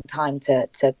long time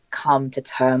to come to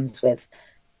terms with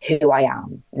who I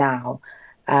am now.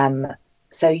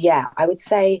 So yeah, I would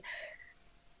say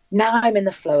now I'm in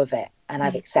the flow of it, and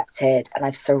I've accepted and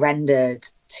I've surrendered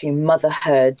to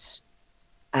motherhood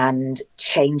and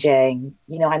changing.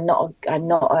 I'm not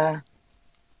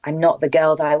the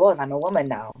girl that I was. I'm a woman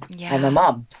now. Yeah. I'm a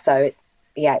mum. So it's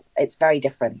very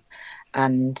different.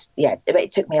 And yeah,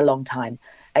 it took me a long time.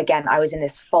 Again, I was in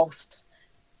this false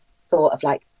thought of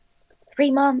like,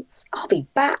 3 months, I'll be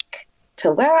back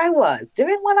to where I was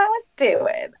doing what I was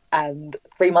doing. And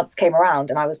 3 months came around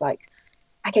and I was like,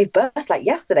 I gave birth like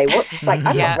yesterday. What? Like,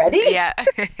 I'm not ready. Yeah,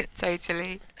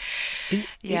 totally.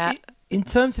 In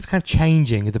terms of kind of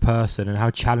changing as a person and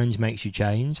how challenge makes you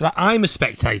change, like I'm a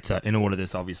spectator in all of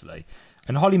this, obviously.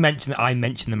 And Holly mentioned that I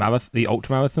mentioned the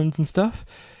ultra marathons and stuff.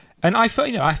 And I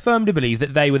firmly believe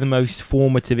that they were the most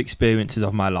formative experiences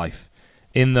of my life.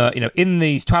 In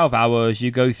these 12 hours,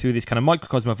 you go through this kind of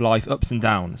microcosm of life, ups and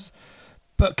downs.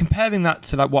 But comparing that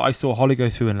to like what I saw Holly go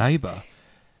through in labour,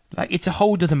 like it's a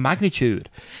whole other magnitude.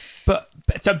 But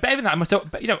so bearing that, on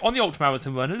the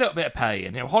ultramarathon run, a little bit of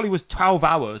pain. Holly was 12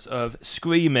 hours of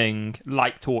screaming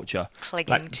like torture,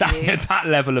 clinging to you, that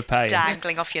level of pain,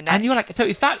 dangling off your neck. And you're like, so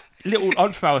if that little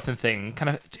ultramarathon thing kind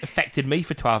of affected me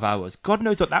for 12 hours, God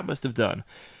knows what that must have done.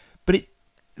 But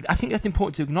I think that's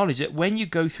important to acknowledge that when you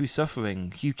go through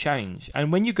suffering, you change.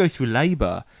 And when you go through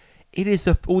labour,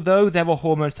 although there are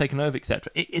hormones taken over,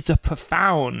 etc., it is a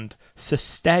profound,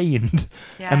 sustained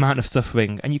amount of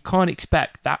suffering. And you can't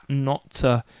expect that not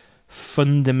to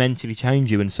fundamentally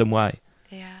change you in some way.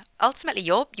 Yeah. Ultimately,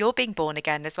 you're being born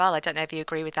again as well. I don't know if you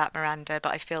agree with that, Miranda,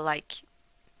 but I feel like,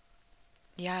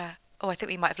 yeah. Oh, I think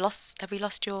we might have lost... Have we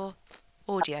lost your...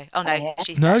 audio? Oh no,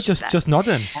 she's no, there, just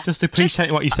nodding, just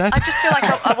appreciating what you said. I just feel like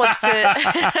I want to.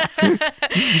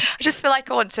 I just feel like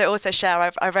I want to also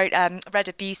share. I read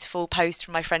a beautiful post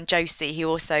from my friend Josie, who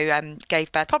also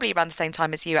gave birth probably around the same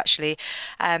time as you actually,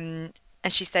 and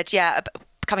she said,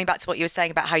 coming back to what you were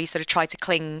saying about how you sort of try to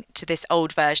cling to this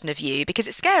old version of you because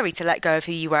it's scary to let go of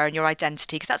who you were and your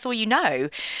identity because that's all you know.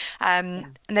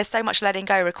 And there's so much letting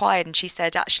go required. And she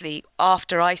said, actually,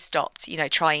 after I stopped,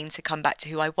 trying to come back to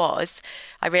who I was,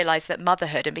 I realised that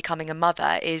motherhood and becoming a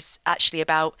mother is actually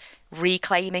about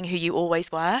reclaiming who you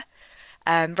always were,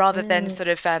 rather than sort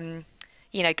of,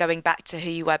 going back to who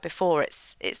you were before.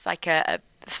 It's like a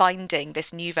finding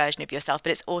this new version of yourself,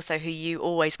 but it's also who you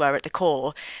always were at the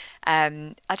core.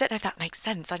 I don't know if that makes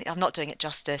sense. I'm not doing it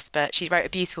justice, but she wrote a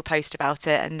beautiful post about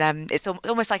it, and it's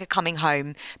almost like a coming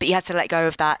home, but you have to let go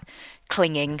of that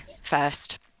clinging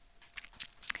first.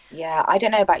 Yeah, I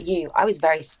don't know about you. I was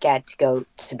very scared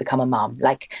to become a mum.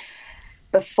 Like,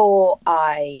 before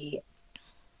I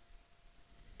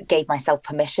gave myself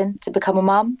permission to become a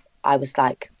mum, I was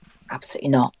like, absolutely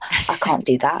not. I can't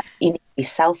do that. You need to be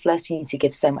selfless. You need to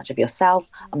give so much of yourself.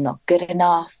 I'm not good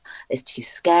enough. It's too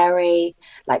scary.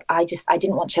 Like, I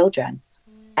didn't want children.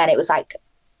 And it was like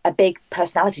a big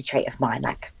personality trait of mine.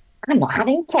 Like, I'm not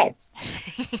having kids.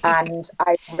 And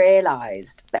I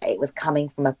realized that it was coming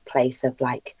from a place of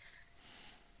like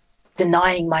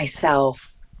denying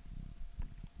myself,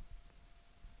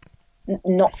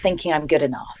 not thinking I'm good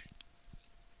enough.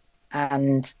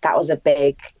 And that was a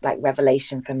big like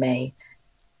revelation for me,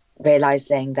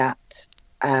 realizing that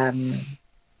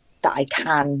that I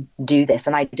can do this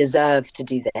and I deserve to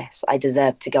do this. I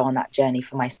deserve to go on that journey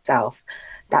for myself.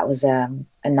 That was a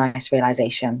nice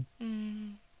realization.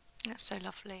 That's so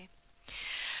lovely.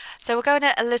 So we're going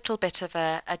a little bit of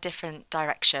a different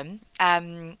direction.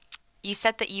 You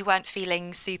said that you weren't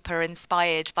feeling super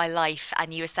inspired by life,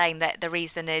 and you were saying that the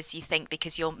reason is you think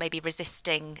because you're maybe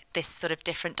resisting this sort of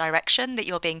different direction that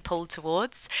you're being pulled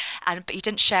towards, but you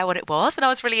didn't share what it was, and I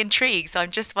was really intrigued. So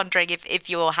I'm just wondering if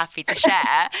you're happy to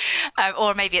share,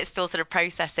 or maybe it's still sort of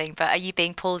processing, but are you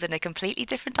being pulled in a completely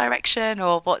different direction,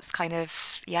 or what's kind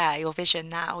of, your vision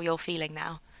now, your feeling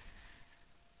now?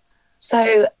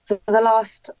 So for the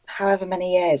last however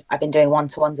many years, I've been doing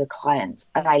one-to-ones with clients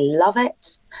and I love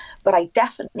it, but I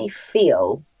definitely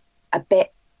feel a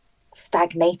bit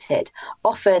stagnated.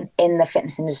 Often in the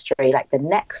fitness industry, like the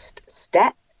next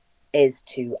step is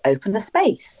to open the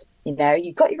space.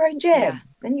 You've got your own gym,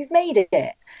 then you've made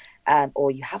it. Or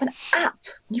you have an app,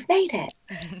 and you've made it.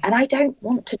 And I don't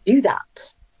want to do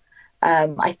that.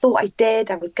 I thought I did.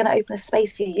 I was going to open a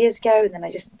space a few years ago, and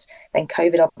then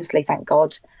COVID, obviously, thank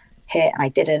God, hit, and I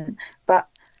didn't. But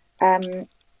then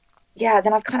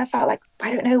I've kind of felt like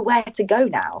I don't know where to go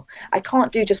now. I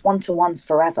can't do just one-to-ones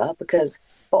forever because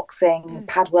boxing,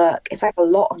 pad work, it's like a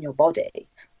lot on your body.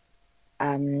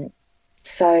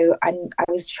 So I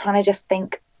was trying to just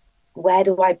think, where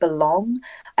do I belong?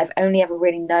 I've only ever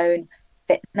really known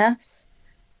fitness.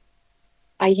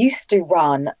 I used to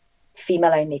run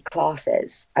female-only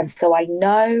classes, and so I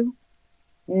know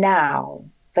now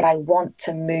that I want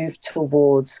to move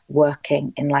towards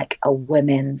working in like a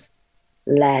women's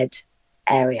led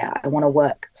area. I want to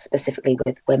work specifically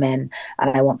with women,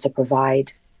 and I want to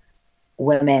provide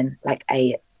women like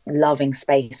a loving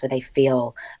space where they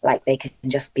feel like they can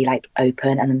just be like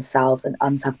open and themselves and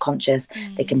unsubconscious.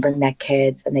 They can bring their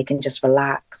kids and they can just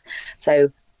relax.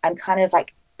 So I'm kind of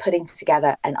like putting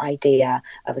together an idea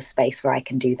of a space where I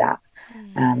can do that.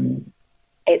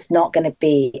 It's not going to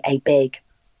be a big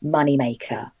money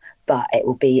maker, but it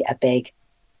will be a big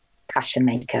passion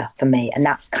maker for me. And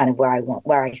that's kind of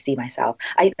where I see myself.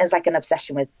 There's like an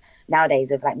obsession with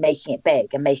nowadays of like making it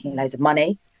big and making loads of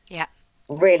money. Yeah.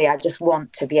 Really, I just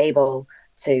want to be able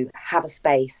to have a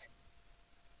space,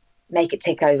 make it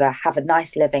take over, have a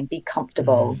nice living, be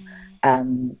comfortable,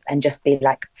 and just be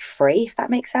like free, if that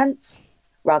makes sense,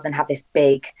 rather than have this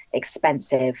big,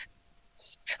 expensive,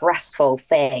 stressful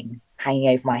thing hanging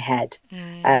over my head.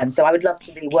 So I would love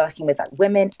to be working with like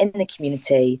women in the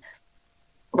community,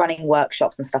 running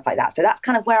workshops and stuff like that. So that's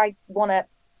kind of where I want to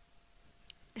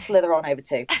slither on over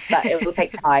to, but it will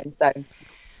take time. So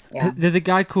yeah. There's a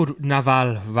guy called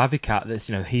Naval Ravikant that's,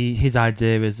 his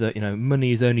idea is that,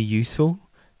 money is only useful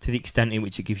to the extent in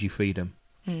which it gives you freedom.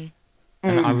 And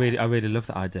I really love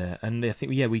that idea. And I think,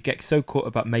 we get so caught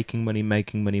about making money,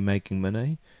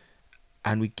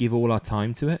 and we give all our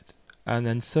time to it. And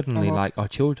then suddenly, like, our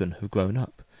children have grown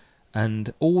up.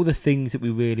 And all the things that we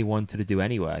really wanted to do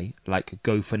anyway, like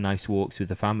go for nice walks with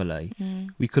the family,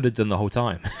 we could have done the whole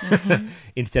time.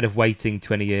 Instead of waiting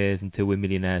 20 years until we're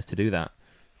millionaires to do that.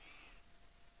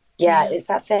 Yeah, it's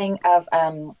that thing of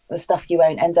the stuff you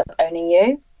own ends up owning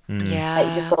you. Yeah. Like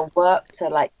you just got to work to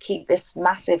like keep this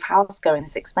massive house going,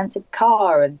 this expensive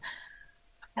car, and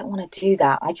I don't want to do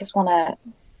that. I just want to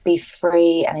be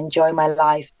free and enjoy my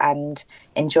life and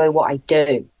enjoy what I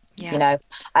do. Yeah.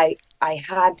 I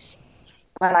had,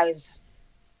 when I was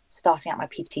starting out my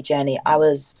PT journey, I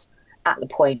was at the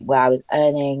point where I was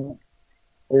earning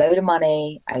a load of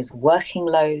money. I was working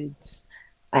loads.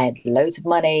 I had loads of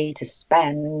money to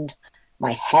spend.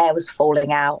 My hair was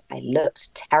falling out. I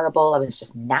looked terrible. I was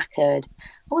just knackered.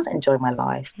 I wasn't enjoying my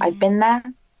life. I've been there.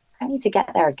 I need to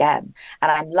get there again.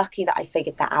 And I'm lucky that I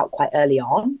figured that out quite early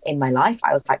on in my life.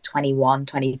 I was like 21,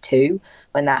 22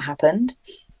 when that happened.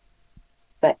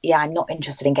 But yeah, I'm not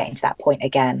interested in getting to that point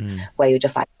again where you're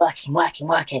just like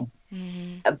working.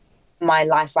 My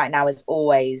life right now is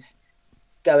always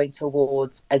going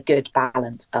towards a good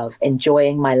balance of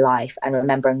enjoying my life and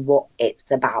remembering what it's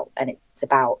about. And it's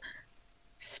about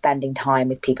spending time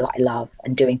with people that I love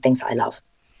and doing things that I love.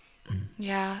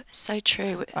 Yeah, so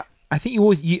true. I think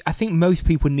I think most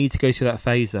people need to go through that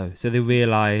phase though, so they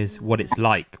realise what it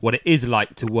is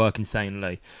like to work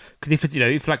insanely. Because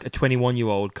if like a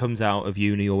 21-year-old comes out of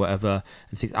uni or whatever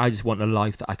and thinks, I just want a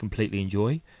life that I completely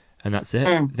enjoy, and that's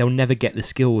it, they'll never get the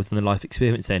skills and the life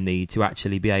experience they need to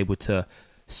actually be able to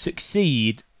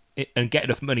succeed and get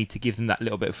enough money to give them that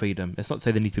little bit of freedom. It's not to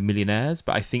say they need to be millionaires,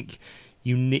 but I think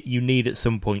you need at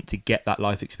some point to get that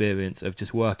life experience of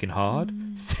just working hard,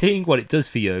 seeing what it does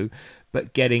for you,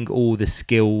 but getting all the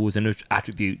skills and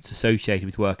attributes associated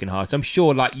with working hard. So I'm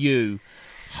sure, like you,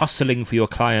 hustling for your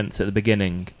clients at the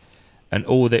beginning and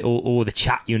all the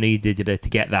chat you needed to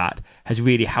get that has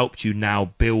really helped you now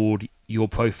build your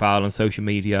profile on social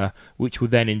media, which will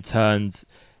then in turn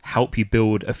help you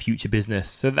build a future business.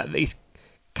 So that it's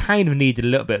kind of needed a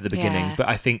little bit at the beginning, but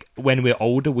I think when we're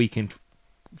older, we can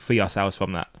free ourselves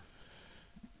from that.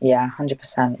 Yeah,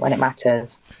 100% when it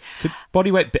matters. So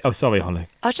body weight... Oh, sorry, Holly.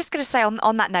 I was just going to say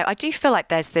on that note, I do feel like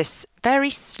there's this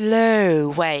very slow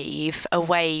wave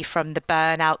away from the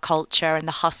burnout culture and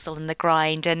the hustle and the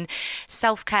grind. And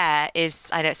self-care is,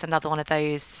 I know it's another one of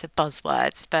those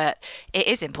buzzwords, but it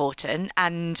is important.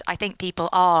 And I think people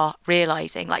are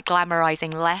realising, like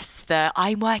glamorising less the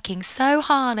I'm working so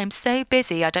hard, I'm so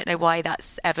busy. I don't know why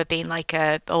that's ever been like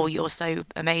oh, you're so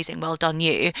amazing, well done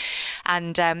you.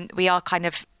 And we are kind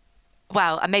of,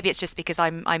 well, and maybe it's just because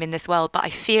I'm in this world, but I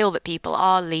feel that people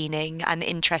are leaning and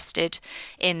interested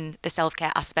in the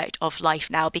self-care aspect of life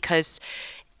now, because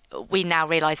we now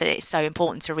realise that it's so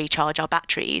important to recharge our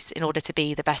batteries in order to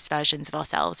be the best versions of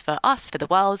ourselves, for us, for the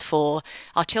world, for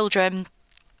our children.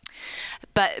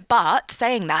 But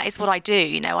saying that is what I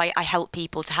do. I help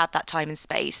people to have that time and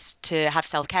space to have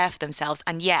self-care for themselves,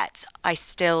 and yet I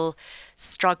still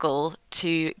struggle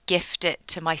to gift it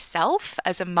to myself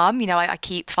as a mum. I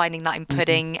keep finding that I'm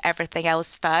putting everything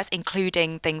else first,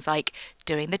 including things like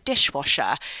doing the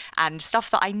dishwasher and stuff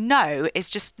that I know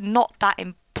is just not that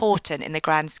important in the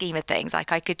grand scheme of things.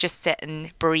 Like I could just sit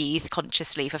and breathe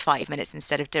consciously for 5 minutes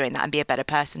instead of doing that and be a better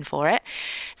person for it.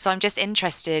 So I'm just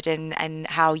interested in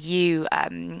how you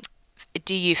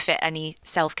do you fit any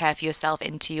self-care for yourself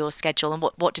into your schedule, and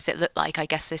what does it look like? I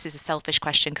guess this is a selfish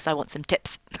question because I want some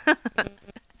tips.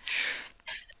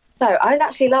 So I was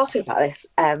actually laughing about this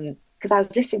because I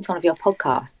was listening to one of your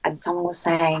podcasts and someone was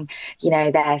saying,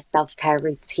 their self-care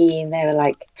routine. They were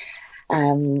like,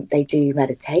 they do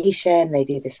meditation, they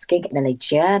do the skin, and then they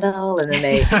journal, and then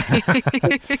they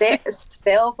sit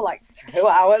still for like 2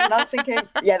 hours. And I was thinking,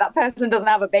 yeah, that person doesn't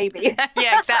have a baby.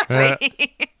 Yeah,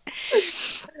 exactly.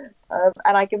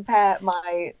 And I compare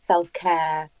my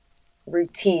self-care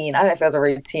routine. I don't know if it was a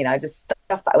routine. I just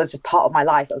stuff that was just part of my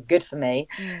life that was good for me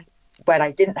when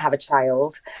I didn't have a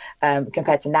child,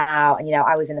 compared to now. And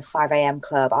I was in the 5 a.m.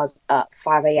 club. I was up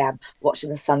 5 a.m.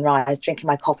 watching the sunrise, drinking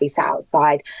my coffee, sat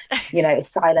outside,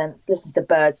 silence, listening to the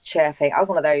birds chirping. I was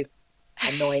one of those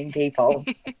annoying people.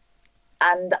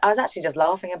 And I was actually just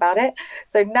laughing about it.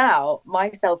 So now my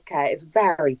self-care is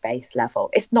very base level.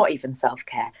 It's not even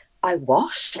self-care. I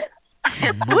wash.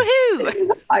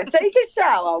 Woohoo! I take a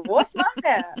shower, wash my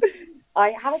hair.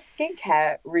 I have a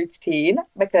skincare routine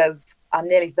because I'm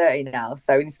nearly 30 now,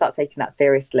 so we need to start taking that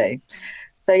seriously.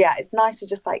 So yeah, it's nice to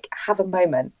just like have a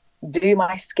moment, do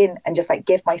my skin, and just like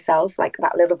give myself like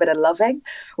that little bit of loving,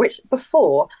 which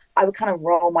before I would kind of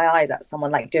roll my eyes at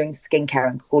someone like doing skincare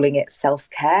and calling it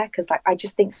self-care, because like I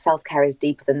just think self-care is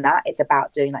deeper than that. It's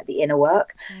about doing like the inner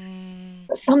work.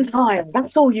 But sometimes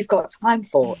that's all you've got time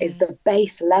for is the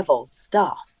base level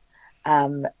stuff.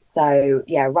 So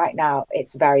yeah, right now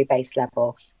it's very base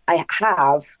level. I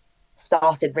have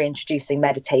started reintroducing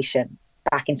meditation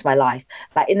back into my life.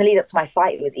 Like in the lead up to my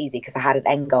fight, it was easy because I had an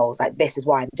end goal. It's like, this is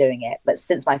why I'm doing it. But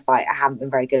since my fight, I haven't been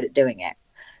very good at doing it.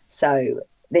 So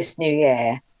this new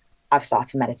year, I've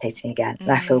started meditating again,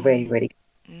 and I feel really, really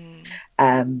good.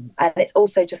 And it's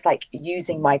also just like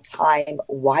using my time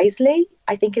wisely,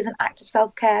 I think, is an act of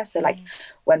self-care. So like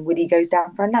when Woody goes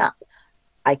down for a nap,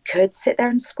 I could sit there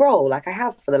and scroll like I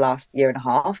have for the last year and a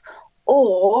half,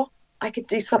 or I could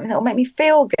do something that will make me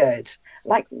feel good,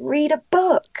 like read a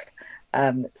book.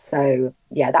 So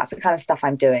yeah, that's the kind of stuff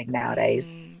I'm doing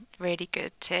nowadays. Really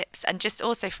good tips. And just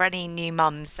also for any new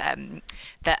mums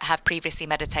that have previously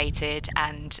meditated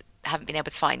and haven't been able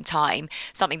to find time,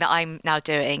 something that I'm now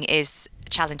doing is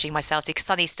challenging myself to, because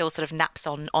Sonny still sort of naps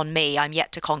on me. I'm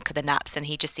yet to conquer the naps, and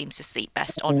he just seems to sleep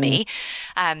best on me.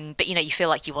 But you feel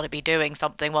like you want to be doing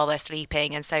something while they're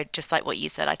sleeping, and so just like what you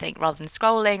said, I think rather than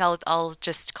scrolling, I'll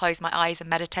just close my eyes and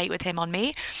meditate with him on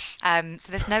me. So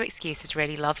there's no excuses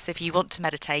really, love. So if you want to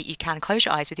meditate, you can close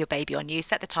your eyes with your baby on you,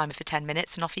 set the timer for 10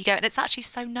 minutes, and off you go. And it's actually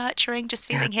so nurturing, just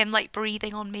feeling him like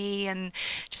breathing on me and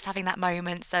just having that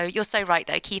moment. So you're so right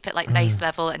though, keep it like base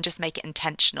level and just make it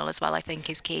intentional as well, I think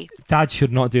is key. Dad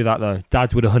should not do that though.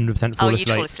 Dads would 100% fall asleep.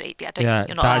 You'd fall asleep. Yeah,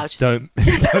 you're not dads allowed.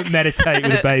 don't meditate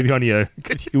with a baby on you,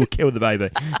 because you will kill the baby.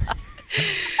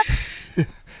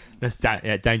 That's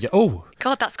danger. Oh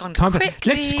God, that's gone quickly.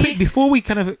 Let's just quick, before we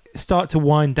kind of start to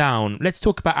wind down, let's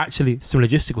talk about actually some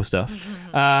logistical stuff.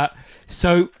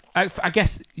 So I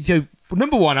guess,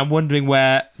 number one, I'm wondering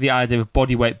where the idea of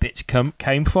bodyweight bitch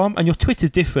came from. And your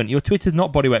Twitter's different. Your Twitter's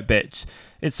not bodyweight bitch.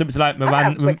 It's something like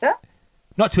Twitter?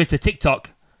 Not Twitter,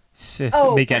 TikTok. It's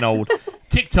me getting old.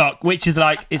 TikTok, which is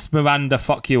like, it's Miranda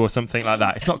fuck you or something like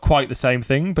that. It's not quite the same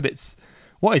thing, but it's,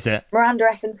 what is it? Miranda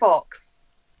effing Fox.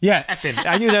 Yeah, effing.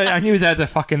 I knew there was a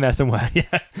fuck in there somewhere.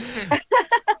 Yeah.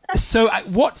 So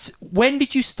when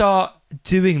did you start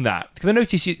doing that? Because I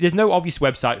noticed there's no obvious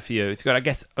website for you. I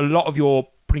guess a lot of your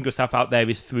putting yourself out there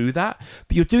is through that,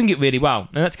 but you're doing it really well.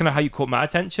 And that's kind of how you caught my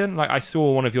attention. Like I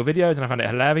saw one of your videos and I found it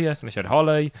hilarious, and I showed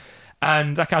Holly.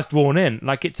 And like I was drawn in.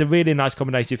 Like it's a really nice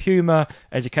combination of humour,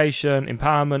 education,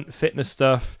 empowerment, fitness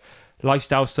stuff,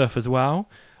 lifestyle stuff as well.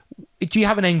 Do you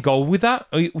have an end goal with that,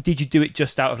 or did you do it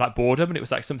just out of like boredom and it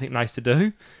was like something nice to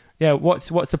do? Yeah, what's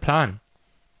the plan?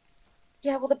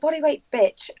 Yeah, well, the bodyweight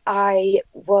bitch, I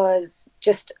was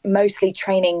just mostly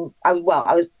training. I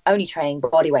was only training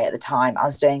bodyweight at the time. I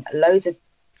was doing loads of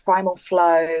primal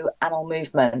flow, animal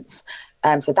movements.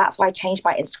 So that's why I changed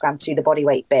my Instagram to the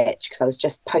bodyweight bitch, because I was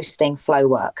just posting flow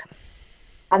work.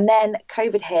 And then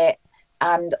COVID hit,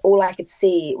 and all I could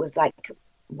see was like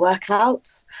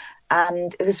workouts,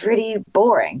 and it was really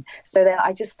boring. So then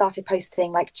I just started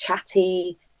posting like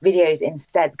chatty videos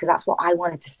instead, because that's what I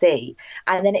wanted to see.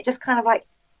 And then it just kind of like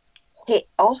hit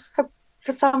off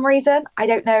for some reason. I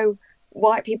don't know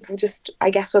why. People just,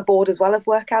 I guess, were bored as well of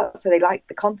workouts, so they liked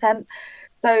the content.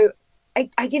 So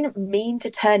I didn't mean to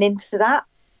turn into that.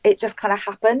 It just kind of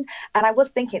happened. And I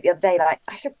was thinking the other day, like,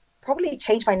 I should probably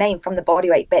change my name from the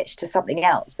bodyweight bitch to something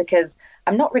else, because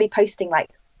I'm not really posting, like,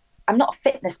 I'm not a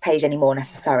fitness page anymore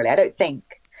necessarily, I don't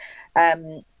think.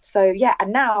 So yeah,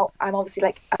 and now I'm obviously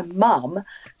like a mum.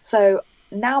 So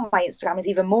now my Instagram is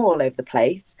even more all over the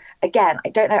place. Again, I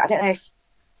don't know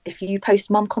if you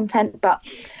post mum content, but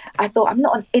I thought I'm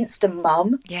not an Insta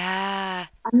mum. Yeah.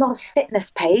 I'm not a fitness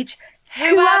page. Who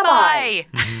am I?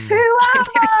 Who am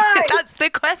I? That's the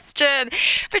question.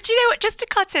 But do you know what? Just to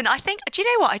cut in, do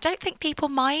you know what? I don't think people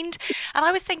mind. And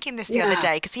I was thinking this the other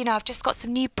day because, I've just got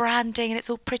some new branding and it's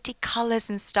all pretty colours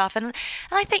and stuff. And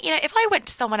I think, if I went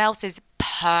to someone else's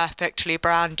perfectly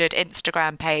branded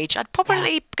Instagram page, I'd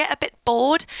probably get a bit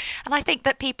bored. And I think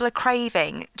that people are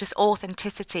craving just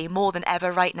authenticity more than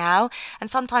ever right now. And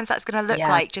sometimes that's going to look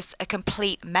like just a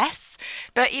complete mess.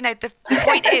 But,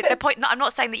 the point is, I'm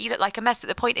not saying that you look like a mess, but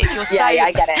the point is you're so... Yeah,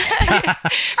 I get it.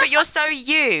 But you're so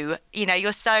you,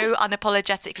 you're so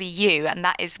unapologetically you. And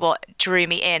that is what drew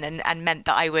me in and meant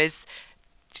that I was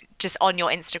just on your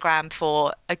Instagram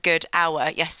for a good hour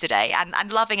yesterday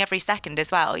and loving every second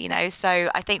as well, So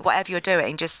I think whatever you're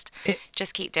doing, just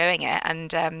keep doing it.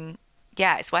 And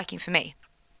it's working for me.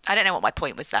 I don't know what my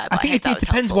point was there, but I think it depends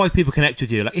helpful. why people connect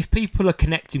with you. Like if people are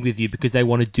connecting with you because they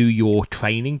want to do your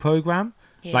training program,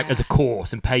 like as a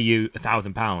course and pay you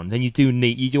 £1,000, then you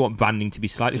do want branding to be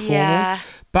slightly formal. Yeah.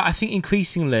 But I think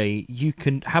increasingly you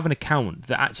can have an account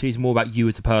that actually is more about you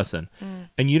as a person,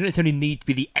 and you don't necessarily need to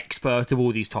be the expert of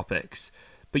all these topics,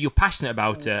 but you're passionate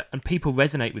about it and people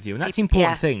resonate with you, and that's the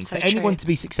important thing. So for anyone true. to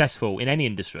be successful in any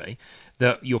industry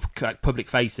that you're public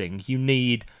facing, you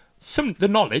need the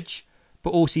knowledge, but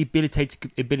also the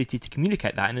ability to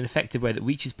communicate that in an effective way that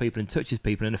reaches people and touches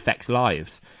people and affects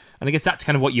lives. And I guess that's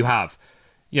kind of what you have.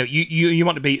 You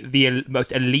want to be the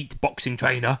most elite boxing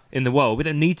trainer in the world. We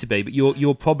don't need to be, but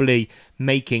you're probably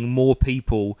making more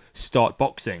people start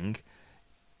boxing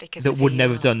because that would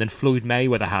never have done than Floyd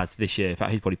Mayweather has this year. In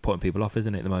fact, he's probably putting people off,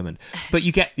 isn't it, at the moment? But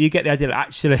you get the idea that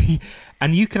actually,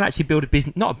 and you can actually build a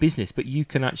business, not a business, but you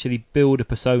can actually build a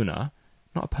persona,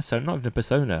 not even a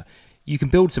persona. You can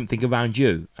build something around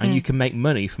you, and you can make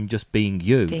money from just being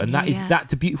you.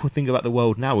 That's a beautiful thing about the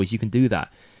world now, is you can do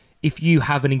that. If you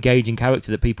have an engaging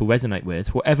character that people resonate with,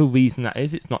 for whatever reason that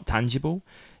is, it's not tangible,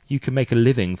 you can make a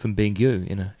living from being you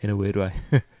in a weird way.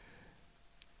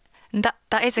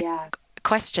 That is a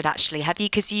question, actually. Have you,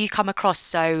 because you come across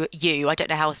so you, I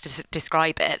don't know how else to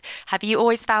describe it, have you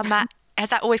always found that, has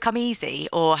that always come easy,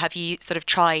 or have you sort of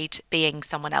tried being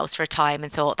someone else for a time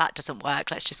and thought that doesn't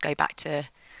work, let's just go back to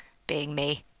being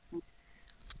me?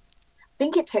 I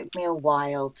think it took me a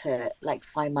while to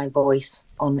find my voice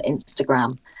on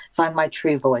Instagram, find my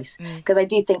true voice, because I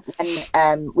do think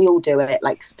when we all do it,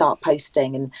 start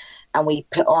posting and we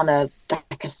put on a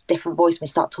different voice, we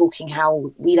start talking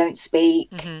how we don't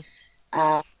speak.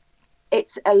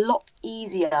 It's a lot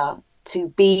easier to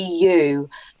be you,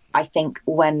 I think,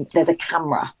 when there's a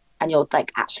camera and you're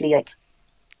actually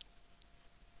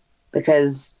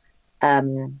because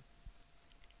you're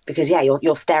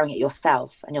staring at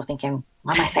yourself and you're thinking,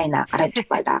 why am I saying that? I don't talk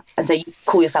like that. And so you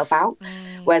call yourself out.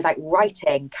 Whereas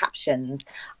writing captions,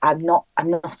 I'm not a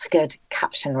good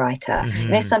caption writer.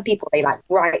 Some people, they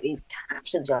write these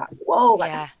captions, you're like, whoa,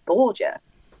 that's gorgeous.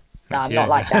 No, I'm not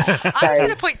like that. So, I was going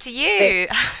to point to you.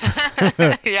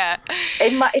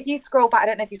 If you scroll back, I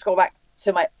don't know if you scroll back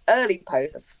to my early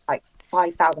posts,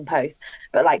 5,000 posts,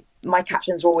 but my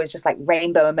captions were always just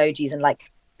rainbow emojis and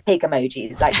pig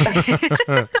emojis,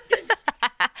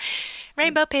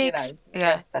 rainbow pigs.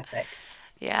 Aesthetic.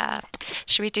 Yeah.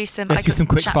 Should we do some? Let's do some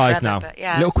quick fires now.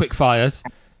 Little quick fires.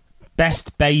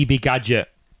 Best baby gadget.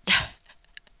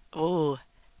 Ooh.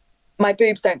 My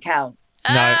boobs don't count.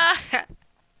 No.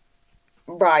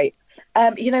 Right.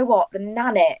 You know what? The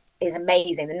Nanit is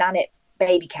amazing. The Nanit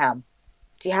baby cam.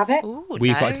 Do you have it? Ooh,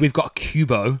 we've got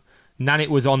Cubo. Nanit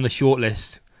was on the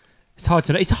shortlist. It's hard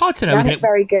to know. Nanit's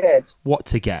very good. What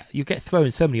to get? You get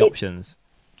thrown so many options.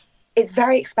 It's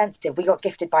very expensive. We got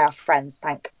gifted by our friends,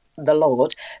 thank the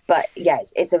Lord. But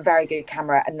yes, it's a very good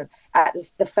camera. And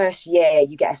the first year,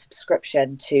 you get a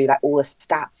subscription to all the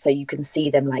stats, so you can see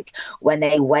them when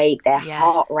they wake, their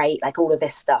heart rate, all of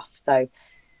this stuff. So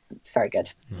it's very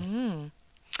good.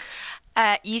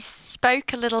 You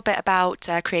spoke a little bit about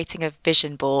creating a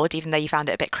vision board, even though you found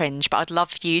it a bit cringe, but I'd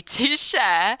love you to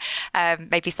share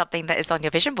maybe something that is on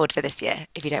your vision board for this year,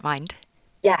 if you don't mind.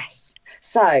 Yes.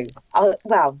 So,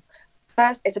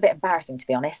 first, it's a bit embarrassing, to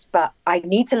be honest, but I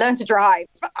need to learn to drive.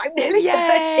 I'm nearly 30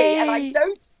 and I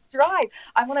don't drive.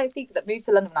 I'm one of those people that moved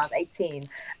to London when I was 18,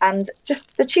 and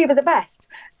just the tube is the best.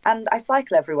 And I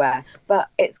cycle everywhere, but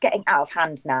it's getting out of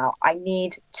hand now. I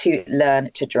need to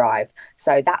learn to drive.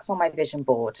 So that's on my vision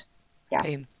board. Yeah.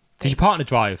 Boom. Did your partner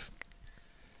drive?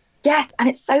 Yes, and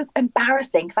it's so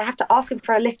embarrassing because I have to ask him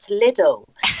for a lift to Lidl.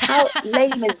 How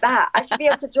lame is that? I should be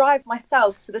able to drive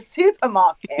myself to the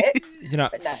supermarket.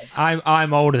 But no.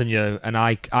 I'm older than you, and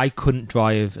I couldn't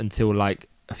drive until a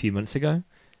few months ago.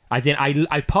 As in,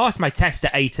 I passed my test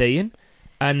at 18,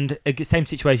 And same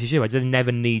situation as you. I just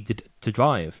never needed to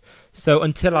drive. So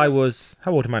until I was,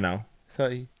 how old am I now?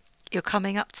 30. You're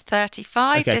coming up to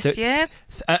 35 this year.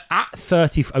 At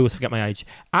 30, I always forget my age.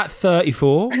 At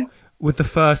 34 was the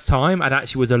first time I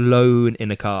actually was alone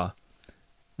in a car.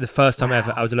 The first time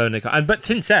ever I was alone in a car. But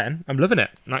since then, I'm loving it.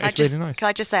 It's really nice. Can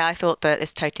I just say, I thought that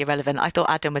it's totally irrelevant. I thought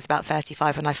Adam was about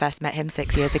 35 when I first met him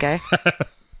 6 years ago.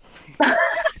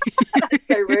 That's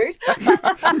so rude.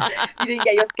 You didn't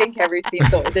get your skincare routine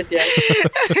sorted, did you?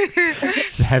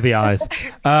 Heavy eyes.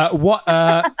 What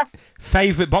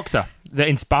favourite boxer that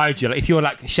inspired you? Like, if you're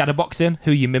like shadow boxing,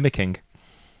 who are you mimicking?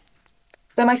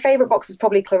 So my favourite boxer is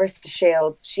probably Clarissa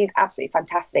Shields. She's absolutely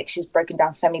fantastic. She's broken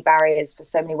down so many barriers for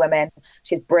so many women.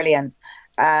 She's brilliant.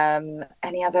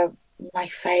 Any other my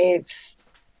faves?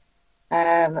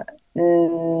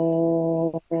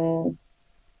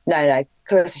 No,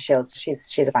 Clarissa Shields.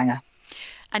 She's a banger.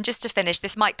 And just to finish,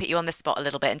 this might put you on the spot a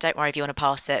little bit, and don't worry if you want to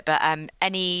pass it, but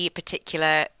any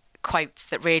particular quotes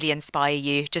that really inspire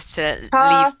you, just to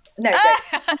Pass. leave? No,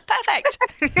 Perfect.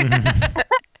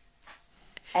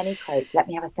 Any quotes? Let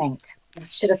me have a think. I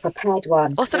should have prepared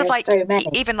one. Or sort of like, so many.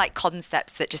 even like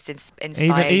concepts that just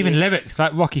inspire Even you. lyrics,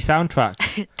 like Rocky soundtrack.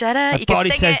 Da-da, My you can body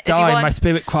sing says it if you die, want. my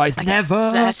spirit cries Okay, never.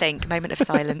 Just let her think. Moment of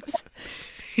silence.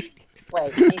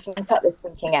 Wait, you can cut this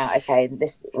thinking out. Okay,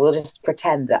 we'll just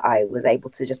pretend that I was able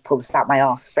to just pull this out my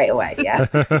arse straight away. Yeah.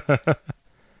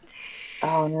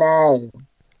 Oh no.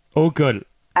 All good.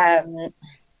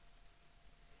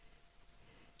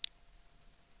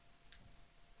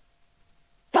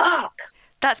 Fuck.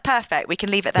 That's perfect. We can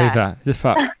leave it Leave there. that. Just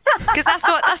fuck. Because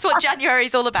that's what January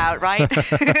is all about, right?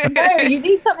 No, you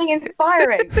need something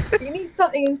inspiring.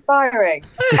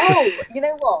 Oh, you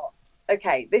know what?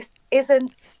 Okay, this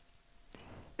isn't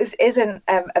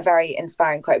a very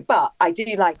inspiring quote, but I do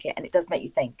like it, and it does make you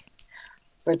think.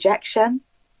 Rejection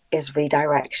is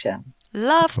redirection.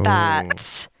 Love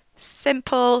that.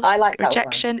 Simple. I like that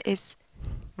rejection is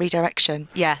redirection.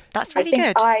 Yeah, that's really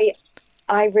I think good.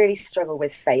 I really struggle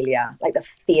with failure, like the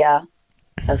fear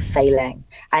of failing.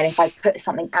 And if I put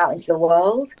something out into the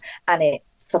world and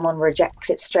someone rejects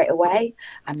it straight away,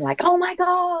 I'm like, oh my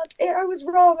God, I was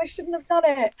wrong. I shouldn't have done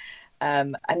it.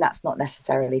 And that's not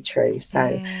necessarily true.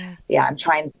 So yeah, I'm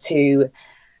trying to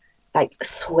like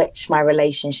switch my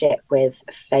relationship with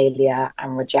failure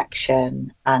and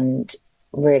rejection, and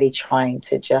really trying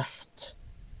to just,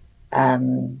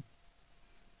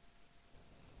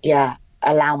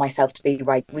 allow myself to be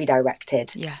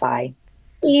redirected by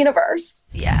the universe.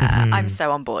 Yeah, I'm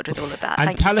so on board with all of that. And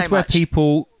Thank you tell so us where much.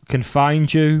 people can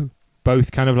find you,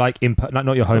 both kind of like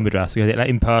not your home address, like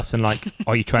in person, like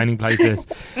are you training places,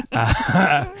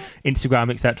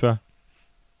 Instagram, etc.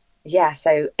 Yeah,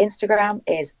 so Instagram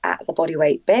is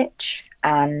 @theBodyweightBitch,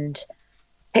 and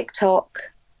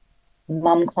TikTok,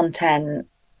 mum content,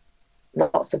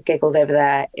 lots of giggles over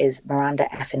there, is Miranda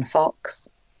Effin Fox,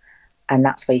 and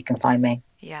that's where you can find me.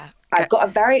 Yeah. I've got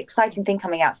a very exciting thing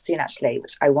coming out soon, actually,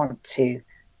 which I want to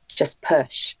just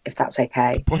push, if that's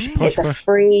okay. Push. It's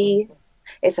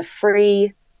a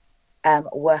free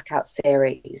workout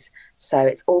series. So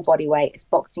it's all body weight, it's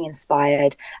boxing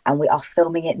inspired, and we are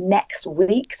filming it next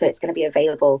week. So it's going to be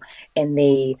available in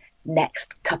the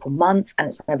next couple months, and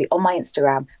it's going to be on my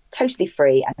Instagram, totally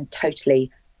free and totally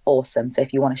awesome. So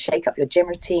if you want to shake up your gym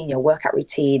routine, your workout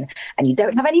routine, and you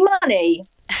don't have any money,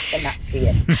 then that's for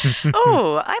you.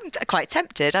 Oh, I'm quite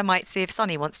tempted. I might see if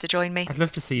Sonny wants to join me. I'd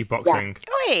love to see you boxing. Yes.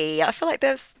 Oi, I feel like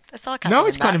there's a sarcasm No, I in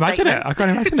just can't that imagine segment. it. I can't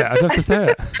imagine it. I'd love to say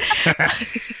it.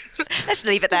 Let's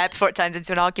leave it there before it turns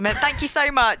into an argument. Thank you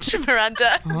so much,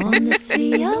 Miranda.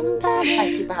 Honestly unbalanced.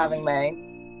 Thank you for having me.